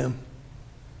need Him.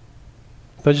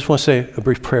 But I just want to say a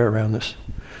brief prayer around this.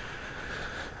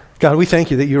 God, we thank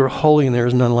You that You are holy and there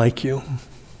is none like You.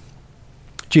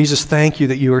 Jesus, thank You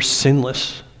that You are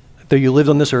sinless. Though You lived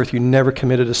on this earth, You never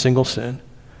committed a single sin.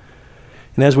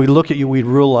 And as we look at You, we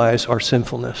realize our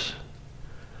sinfulness.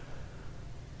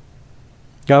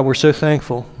 God, we're so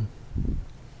thankful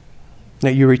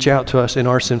that You reach out to us in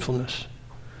our sinfulness.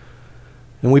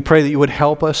 And we pray that You would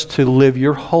help us to live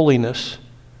Your holiness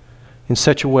in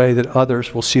such a way that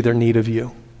others will see their need of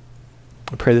You.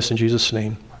 I pray this in Jesus'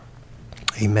 name.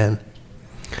 Amen.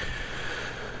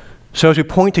 So as we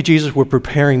point to Jesus, we're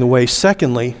preparing the way.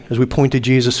 Secondly, as we point to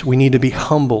Jesus, we need to be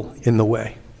humble in the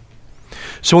way.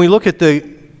 So when we look at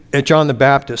John the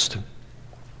Baptist,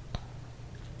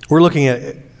 we're looking at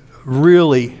a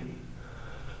really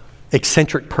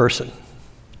eccentric person.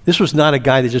 This was not a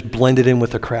guy that just blended in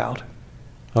with the crowd.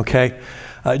 Okay?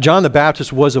 John the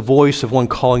Baptist was a voice of one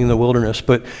calling in the wilderness,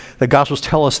 but the Gospels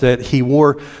tell us that he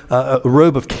wore a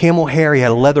robe of camel hair. He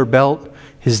had a leather belt.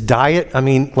 His diet, how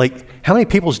many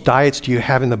people's diets do you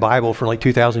have in the Bible from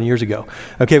 2,000 years ago?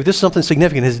 Okay, but this is something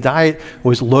significant. His diet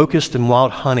was locust and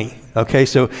wild honey. Okay,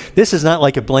 so this is not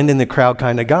like a blend in the crowd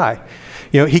kind of guy.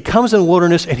 He comes in the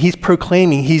wilderness and he's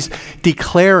proclaiming, he's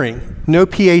declaring, no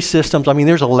PA systems.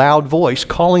 There's a loud voice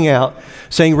calling out,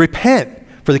 saying, "Repent,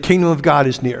 for the kingdom of God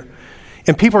is near."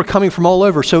 And people are coming from all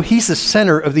over. So he's the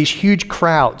center of these huge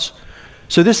crowds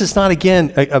So this is not,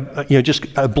 again, just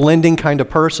a blending kind of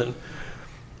person.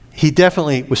 He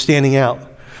definitely was standing out.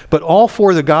 But all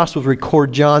four of the Gospels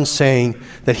record John saying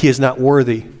that he is not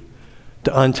worthy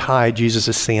to untie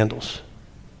Jesus' sandals.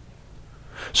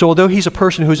 So although he's a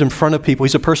person who's in front of people,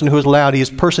 he's a person who is loud, he is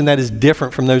a person that is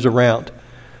different from those around.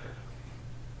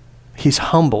 He's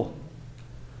humble.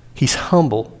 He's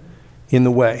humble in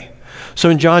the way. So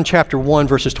in John chapter 1,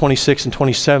 verses 26 and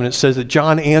 27, it says that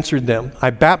John answered them, I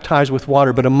baptize with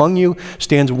water, but among you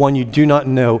stands one you do not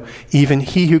know, even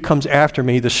he who comes after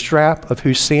me, the strap of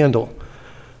whose sandal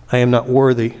I am not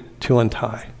worthy to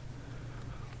untie.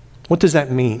 What does that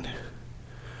mean?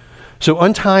 So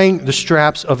untying the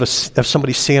straps of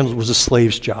somebody's sandals was a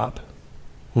slave's job.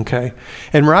 Okay?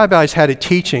 And rabbis had a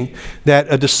teaching that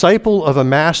a disciple of a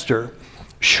master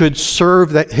should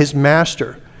serve his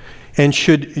master and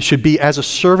should be as a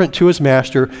servant to his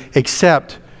master,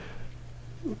 except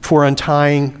for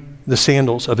untying the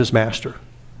sandals of his master.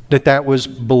 That was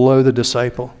below the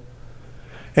disciple.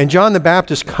 And John the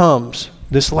Baptist comes,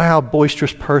 this loud,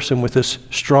 boisterous person with this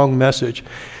strong message,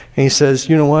 and he says,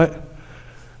 you know what?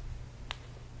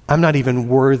 I'm not even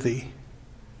worthy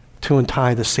to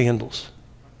untie the sandals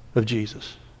of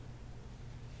Jesus.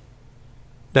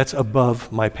 That's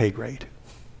above my pay grade.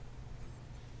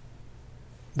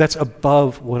 That's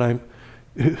above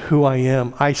who I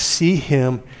am. I see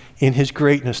him in his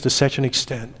greatness to such an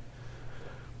extent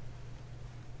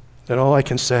that all I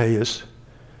can say is,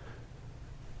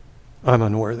 I'm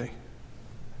unworthy.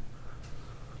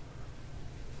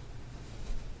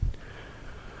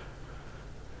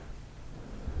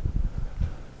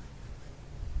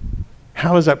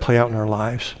 How does that play out in our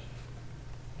lives?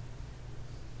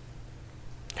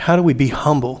 How do we be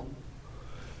humble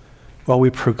while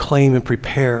we proclaim and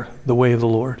prepare the way of the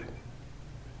Lord?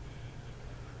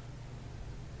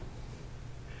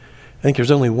 I think there's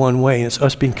only one way, and it's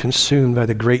us being consumed by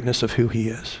the greatness of who he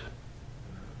is.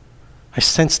 I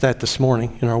sensed that this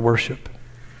morning in our worship.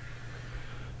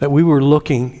 That we were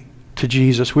looking to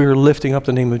Jesus. We were lifting up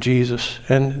the name of Jesus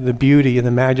and the beauty and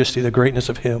the majesty, the greatness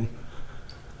of him.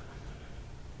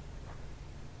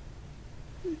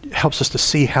 It helps us to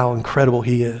see how incredible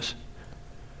he is.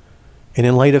 And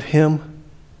in light of him,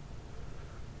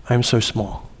 I am so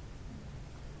small.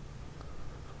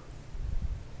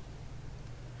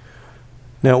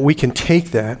 Now, we can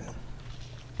take that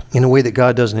in a way that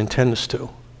God doesn't intend us to.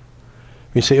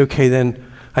 You say, okay,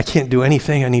 then I can't do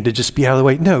anything. I need to just be out of the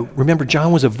way. No, remember,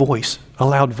 John was a voice, a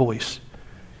loud voice,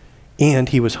 and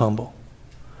he was humble.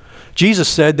 Jesus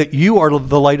said that you are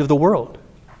the light of the world.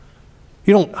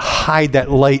 You don't hide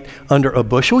that light under a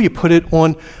bushel. You put it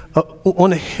on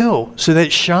a hill so that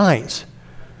it shines.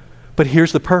 But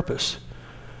here's the purpose,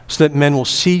 so that men will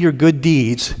see your good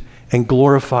deeds and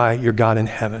glorify your God in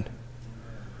heaven.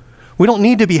 We don't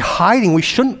need to be hiding. We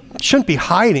shouldn't be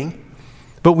hiding.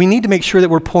 But we need to make sure that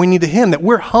we're pointing to him, that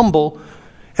we're humble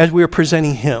as we are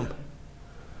presenting him.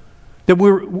 That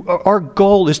our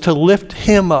goal is to lift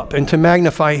him up and to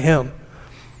magnify him.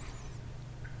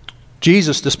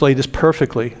 Jesus displayed this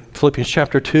perfectly. Philippians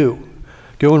chapter 2.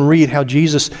 Go and read how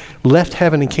Jesus left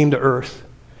heaven and came to earth,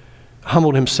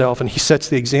 humbled himself, and he sets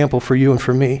the example for you and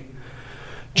for me.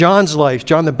 John's life,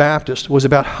 John the Baptist, was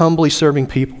about humbly serving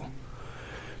people.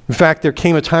 In fact, there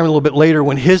came a time a little bit later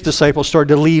when his disciples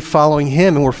started to leave following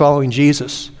him and were following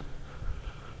Jesus.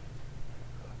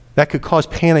 That could cause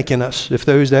panic in us if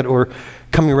those that were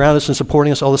coming around us and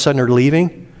supporting us all of a sudden are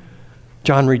leaving.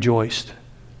 John rejoiced.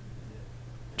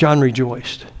 John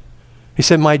rejoiced. He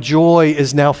said, my joy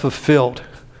is now fulfilled.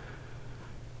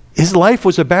 His life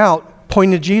was about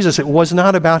pointing to Jesus. It was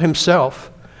not about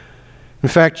himself. In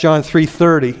fact, John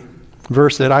 3:30,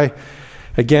 verse that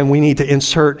we need to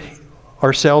insert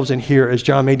ourselves in here as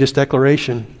John made this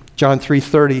declaration. John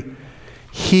 3:30,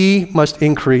 he must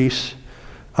increase,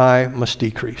 I must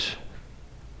decrease.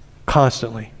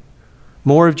 Constantly.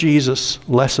 More of Jesus,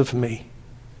 less of me.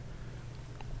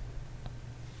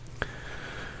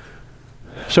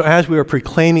 So as we are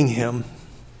proclaiming him,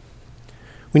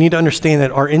 we need to understand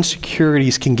that our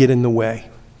insecurities can get in the way.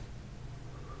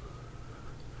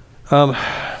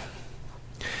 I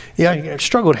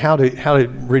struggled how to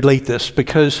relate this,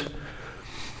 because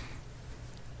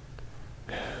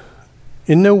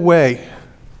in no way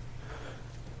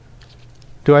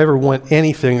do I ever want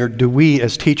anything, or do we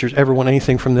as teachers ever want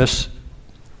anything from this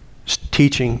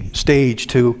teaching stage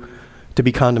to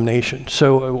be condemnation.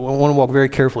 So I want to walk very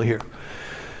carefully here.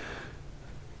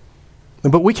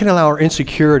 But we can allow our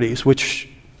insecurities, which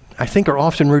I think are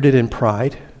often rooted in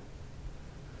pride,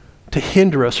 to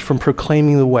hinder us from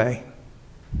proclaiming the way.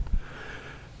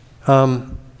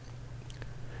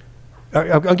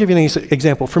 I'll give you an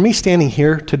example. For me standing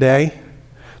here today,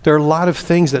 there are a lot of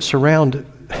things that surround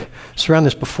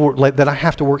this that I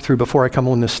have to work through before I come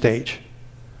on this stage.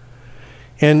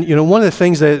 And, one of the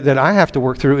things that I have to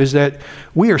work through is that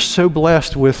we are so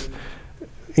blessed with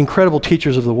incredible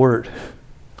teachers of the Word.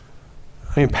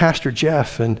 I mean, Pastor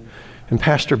Jeff and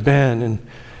Pastor Ben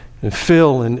and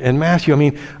Phil and Matthew. I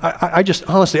mean, I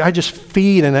just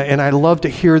feed and I love to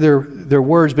hear their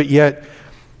words, but yet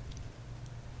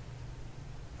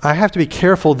I have to be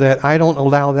careful that I don't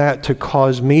allow that to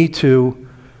cause me to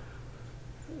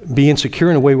be insecure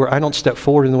in a way where I don't step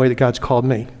forward in the way that God's called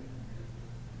me.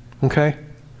 Okay?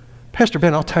 Pastor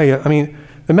Ben, I'll tell you, I mean,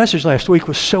 the message last week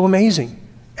was so amazing.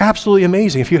 Absolutely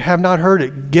amazing. If you have not heard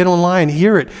it, get online,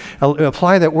 hear it,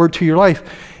 apply that word to your life.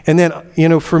 And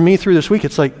then, for me through this week,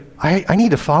 it's like, I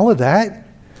need to follow that.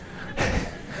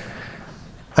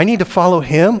 I need to follow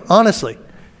him, honestly.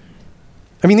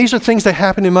 I mean, these are things that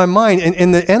happen in my mind,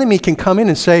 and the enemy can come in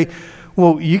and say,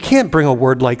 well, you can't bring a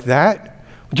word like that.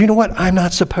 Do you know what? I'm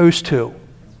not supposed to.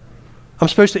 I'm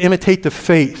supposed to imitate the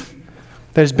faith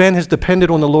that as Ben has depended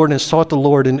on the Lord and has sought the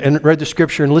Lord and read the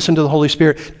Scripture and listened to the Holy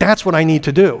Spirit. That's what I need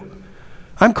to do.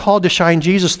 I'm called to shine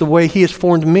Jesus the way he has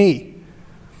formed me.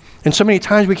 And so many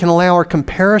times we can allow our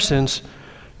comparisons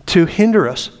to hinder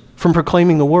us from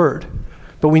proclaiming the word.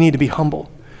 But we need to be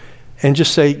humble and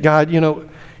just say, God,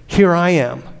 here I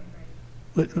am.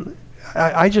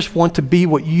 I just want to be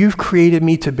what you've created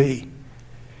me to be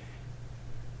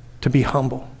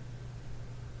humble.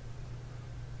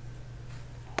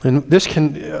 And this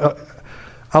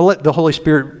I'll let the Holy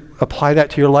Spirit apply that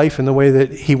to your life in the way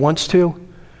that he wants to.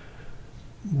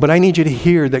 But I need you to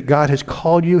hear that God has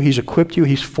called you, he's equipped you,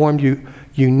 he's formed you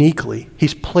uniquely.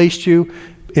 He's placed you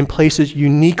in places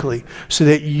uniquely so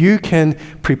that you can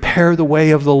prepare the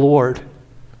way of the Lord.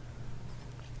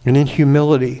 And in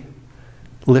humility,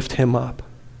 lift him up.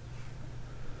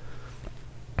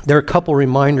 There are a couple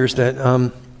reminders that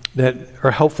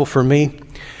are helpful for me.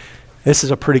 This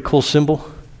is a pretty cool symbol.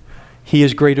 He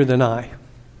is greater than I,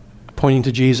 pointing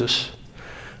to Jesus.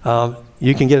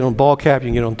 You can get it on a ball cap, you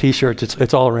can get it on t-shirts,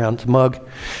 it's all around, it's a mug.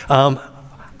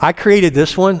 I created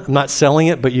this one. I'm not selling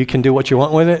it, but you can do what you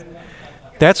want with it.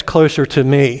 That's closer to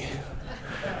me.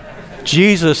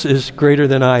 Jesus is greater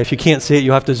than I. If you can't see it,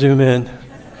 you'll have to zoom in.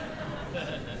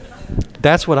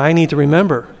 That's what I need to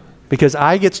remember, because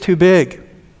I gets too big.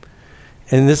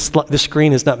 And this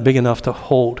screen is not big enough to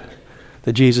hold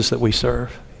the Jesus that we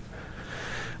serve.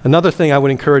 Another thing I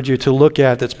would encourage you to look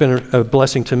at that's been a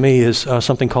blessing to me is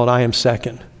something called I Am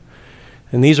Second.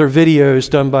 And these are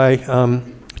videos done by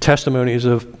testimonies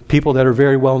of people that are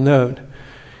very well known.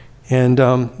 And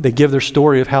they give their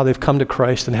story of how they've come to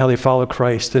Christ and how they follow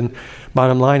Christ. And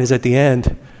bottom line is, at the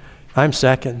end, I'm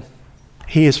second.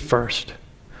 He is first.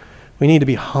 We need to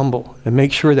be humble and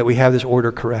make sure that we have this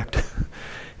order correct.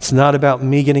 It's not about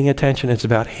me getting attention. It's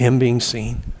about him being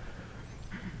seen.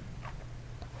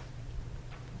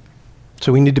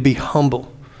 So we need to be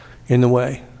humble in the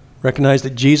way. Recognize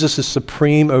that Jesus is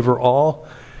supreme over all,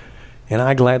 and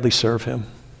I gladly serve him.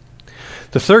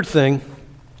 The third thing,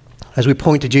 as we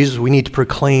point to Jesus, we need to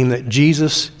proclaim that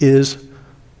Jesus is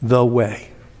the way.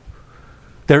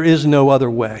 There is no other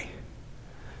way.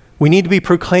 We need to be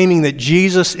proclaiming that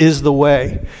Jesus is the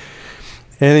way.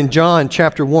 And in John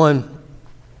chapter 1,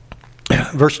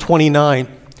 verse 29,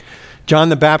 John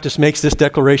the Baptist makes this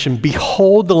declaration,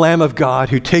 "Behold the Lamb of God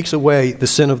who takes away the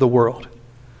sin of the world."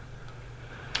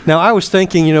 Now, I was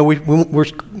thinking,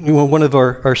 one of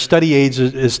our study aids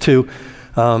is to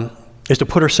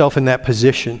put ourselves in that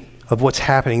position of what's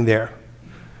happening there.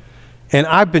 And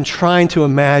I've been trying to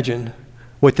imagine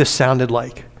what this sounded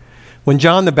like when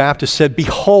John the Baptist said,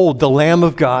 "Behold the Lamb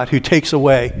of God who takes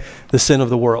away the sin of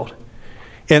the world."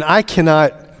 And I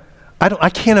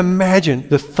can't imagine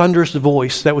the thunderous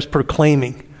voice that was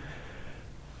proclaiming.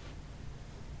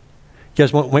 You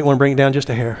guys might want to bring it down just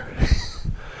a hair.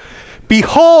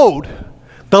 "Behold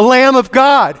the Lamb of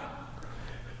God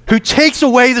who takes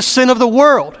away the sin of the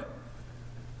world."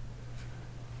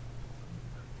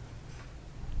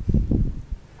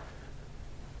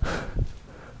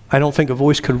 I don't think a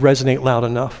voice could resonate loud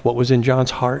enough what was in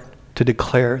John's heart to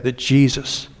declare that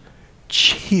Jesus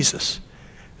is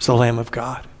the Lamb of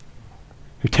God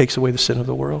who takes away the sin of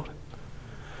the world.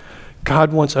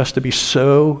 God wants us to be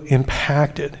so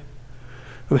impacted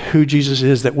with who Jesus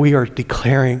is that we are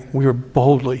declaring, we are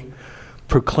boldly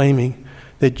proclaiming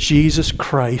that Jesus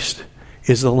Christ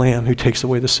is the Lamb who takes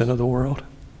away the sin of the world.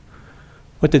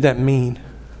 What did that mean?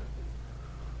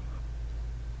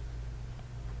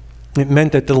 It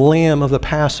meant that the lamb of the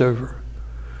Passover,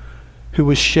 who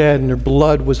was shed and their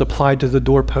blood was applied to the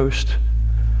doorpost,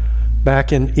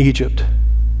 back in Egypt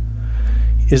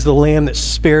is the lamb that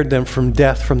spared them from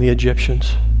death from the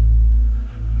Egyptians.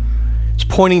 It's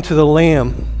pointing to the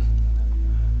lamb.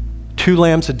 2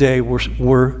 lambs a day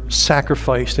were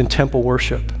sacrificed in temple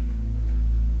worship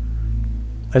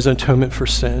as an atonement for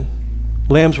sin.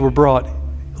 Lambs were brought,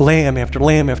 lamb after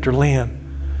lamb after lamb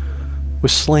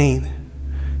was slain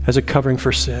as a covering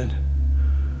for sin.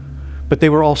 But they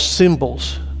were all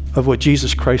symbols of what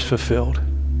Jesus Christ fulfilled.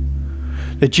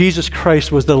 That Jesus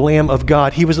Christ was the Lamb of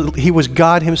God. He was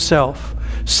God himself,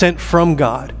 sent from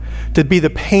God to be the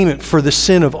payment for the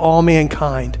sin of all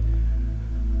mankind.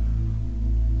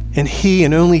 And he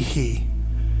and only he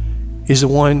is the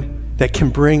one that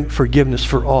can bring forgiveness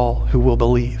for all who will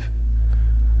believe.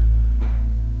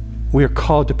 We are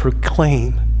called to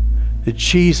proclaim that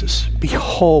Jesus,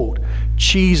 behold,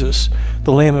 Jesus,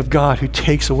 the Lamb of God who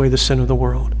takes away the sin of the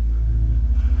world.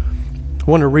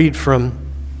 I want to read from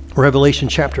Revelation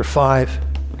chapter 5.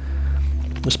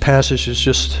 This passage has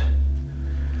just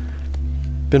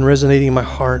been resonating in my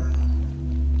heart.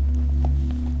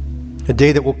 A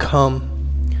day that will come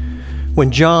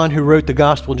when John, who wrote the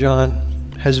Gospel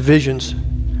John, has visions.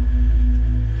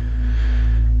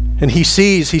 And he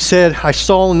said, I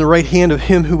saw in the right hand of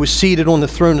him who was seated on the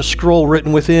throne a scroll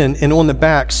written within, and on the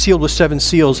back sealed with 7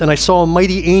 seals. And I saw a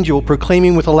mighty angel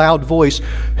proclaiming with a loud voice,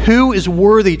 who is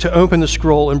worthy to open the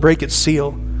scroll and break its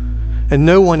seal? And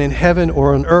no one in heaven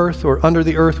or on earth or under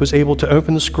the earth was able to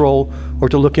open the scroll or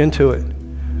to look into it.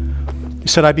 He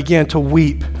said, I began to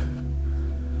weep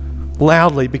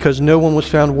loudly because no one was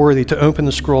found worthy to open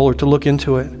the scroll or to look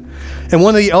into it. And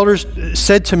one of the elders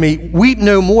said to me, weep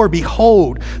no more.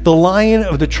 Behold, the Lion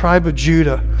of the tribe of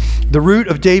Judah, the Root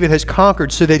of David, has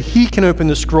conquered so that he can open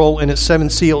the scroll and its 7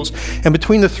 seals. And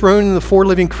between the throne and the 4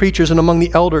 living creatures and among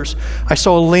the elders, I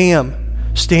saw a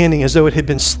lamb standing as though it had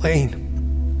been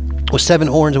slain, with 7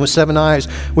 horns and with 7 eyes,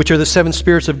 which are the 7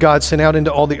 spirits of God sent out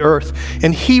into all the earth.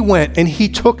 And he went and he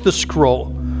took the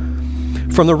scroll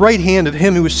from the right hand of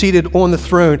him who was seated on the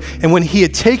throne. And when he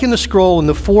had taken the scroll, and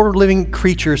the 4 living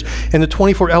creatures and the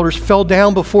 24 elders fell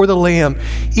down before the Lamb,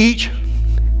 each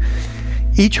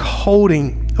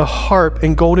holding a harp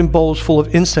and golden bowls full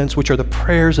of incense, which are the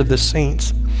prayers of the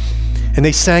saints. And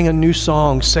they sang a new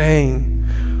song,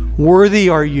 saying, worthy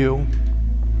are you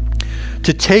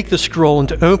to take the scroll and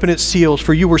to open its seals,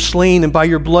 for you were slain, and by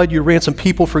your blood you ransomed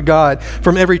people for God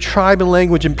from every tribe and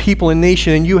language and people and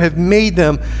nation, and you have made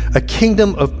them a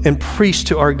kingdom and priests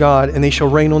to our God, and they shall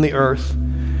reign on the earth.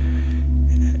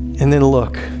 And then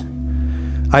look,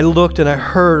 I looked and I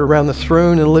heard around the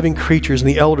throne and the living creatures and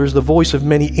the elders the voice of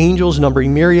many angels,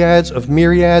 numbering myriads of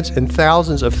myriads and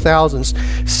thousands of thousands,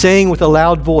 saying with a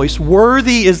loud voice,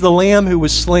 worthy is the Lamb who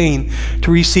was slain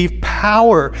to receive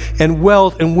power and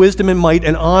wealth and wisdom and might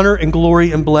and honor and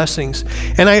glory and blessings.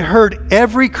 And I heard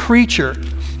every creature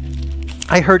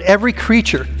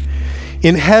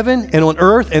in heaven and on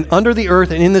earth and under the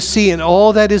earth and in the sea and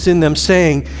all that is in them,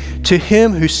 saying, to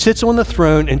him who sits on the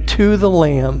throne and to the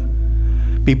Lamb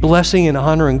be blessing and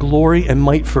honor and glory and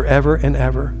might forever and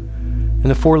ever. And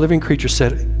the 4 living creatures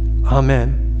said,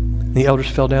 Amen. And the elders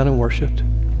fell down and worshiped.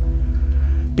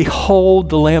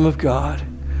 Behold the Lamb of God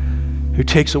who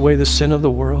takes away the sin of the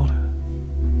world.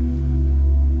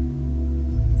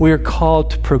 We are called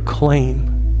to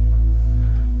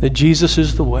proclaim that Jesus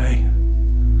is the way.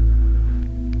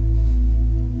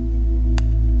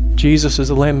 Jesus is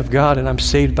the Lamb of God, and I'm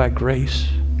saved by grace.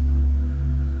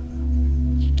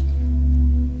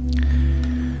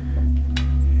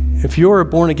 If you're a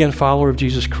born-again follower of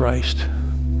Jesus Christ,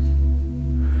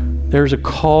 there's a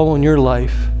call on your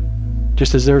life,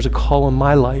 just as there's a call on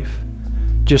my life,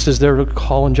 just as there's a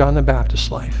call on John the Baptist's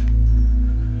life.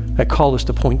 That call is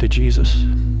to point to Jesus.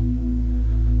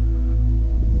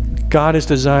 God is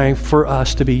designed for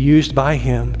us to be used by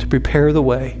him to prepare the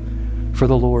way for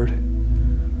the Lord,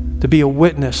 to be a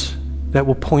witness that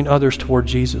will point others toward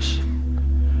Jesus,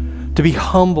 to be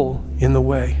humble in the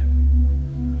way,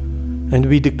 and to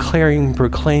be declaring and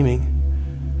proclaiming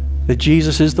that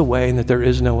Jesus is the way and that there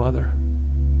is no other.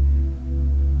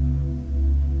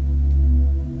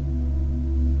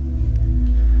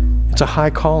 It's a high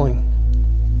calling.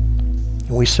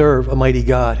 And we serve a mighty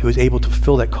God who is able to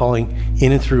fulfill that calling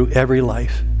in and through every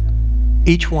life.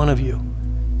 Each one of you,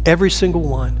 every single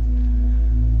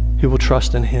one who will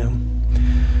trust in him.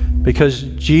 Because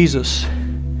Jesus,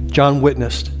 John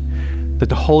witnessed that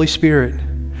the Holy Spirit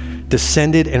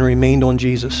descended and remained on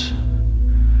Jesus.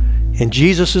 And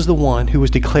Jesus is the one who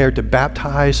was declared to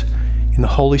baptize in the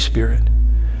Holy Spirit.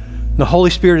 And the Holy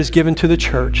Spirit is given to the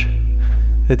church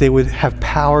that they would have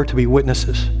power to be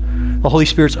witnesses, The Holy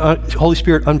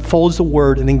Spirit unfolds the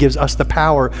word and then gives us the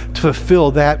power to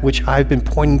fulfill that which I've been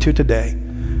pointing to today.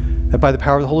 That by the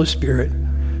power of the Holy Spirit,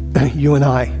 you and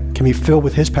I can be filled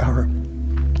with his power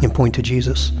and point to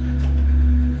Jesus.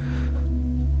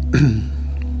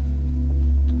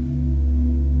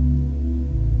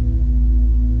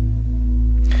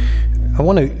 I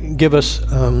want to give us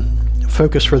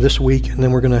focus for this week, and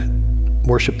then we're going to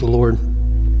worship the Lord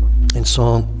in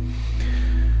song.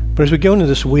 But as we go into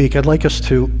this week, I'd like us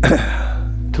to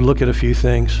look at a few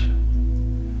things.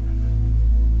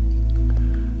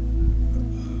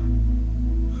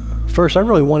 First, I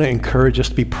really want to encourage us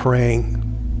to be praying.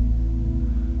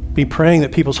 Be praying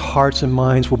that people's hearts and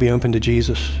minds will be open to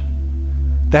Jesus.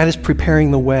 That is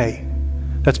preparing the way.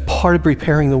 That's part of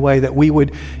preparing the way, that we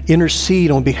would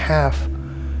intercede on behalf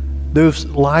those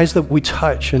lives that we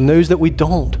touch and those that we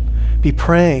don't. Be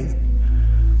praying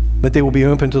that they will be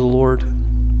open to the Lord. We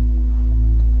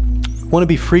want to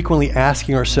be frequently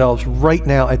asking ourselves right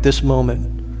now at this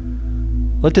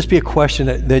moment. Let this be a question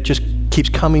that just keeps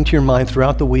coming to your mind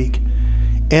throughout the week.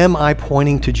 Am I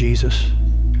pointing to Jesus?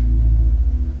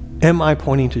 Am I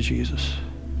pointing to Jesus?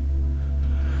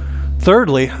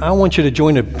 Thirdly, I want you to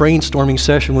join a brainstorming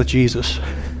session with Jesus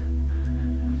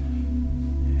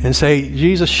and say,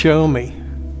 Jesus, show me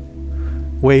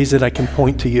ways that I can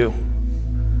point to you.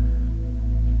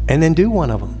 And then do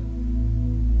one of them.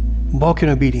 Walk in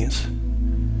obedience.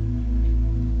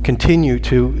 Continue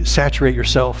to saturate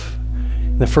yourself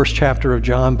in the first chapter of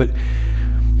John, but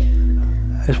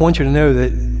I just want you to know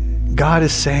that God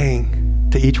is saying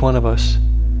to each one of us,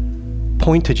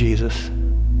 point to Jesus.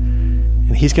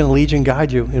 And he's going to lead you and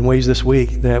guide you in ways this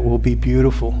week that will be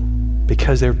beautiful,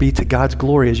 because they'll be to God's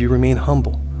glory as you remain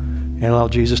humble and allow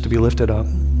Jesus to be lifted up.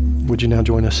 Would you now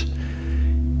join us?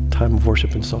 Time of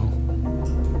worship and song.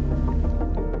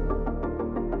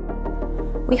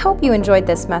 We hope you enjoyed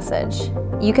this message.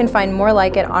 You can find more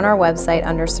like it on our website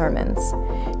under sermons.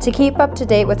 To keep up to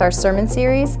date with our sermon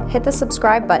series, hit the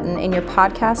subscribe button in your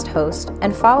podcast host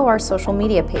and follow our social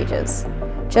media pages.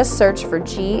 Just search for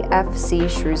GFC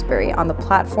Shrewsbury on the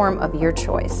platform of your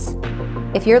choice.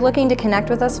 If you're looking to connect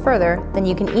with us further, then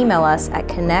you can email us at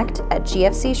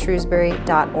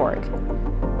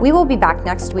connect@gfcshrewsbury.org. We will be back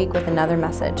next week with another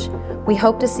message. We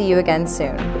hope to see you again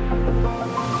soon.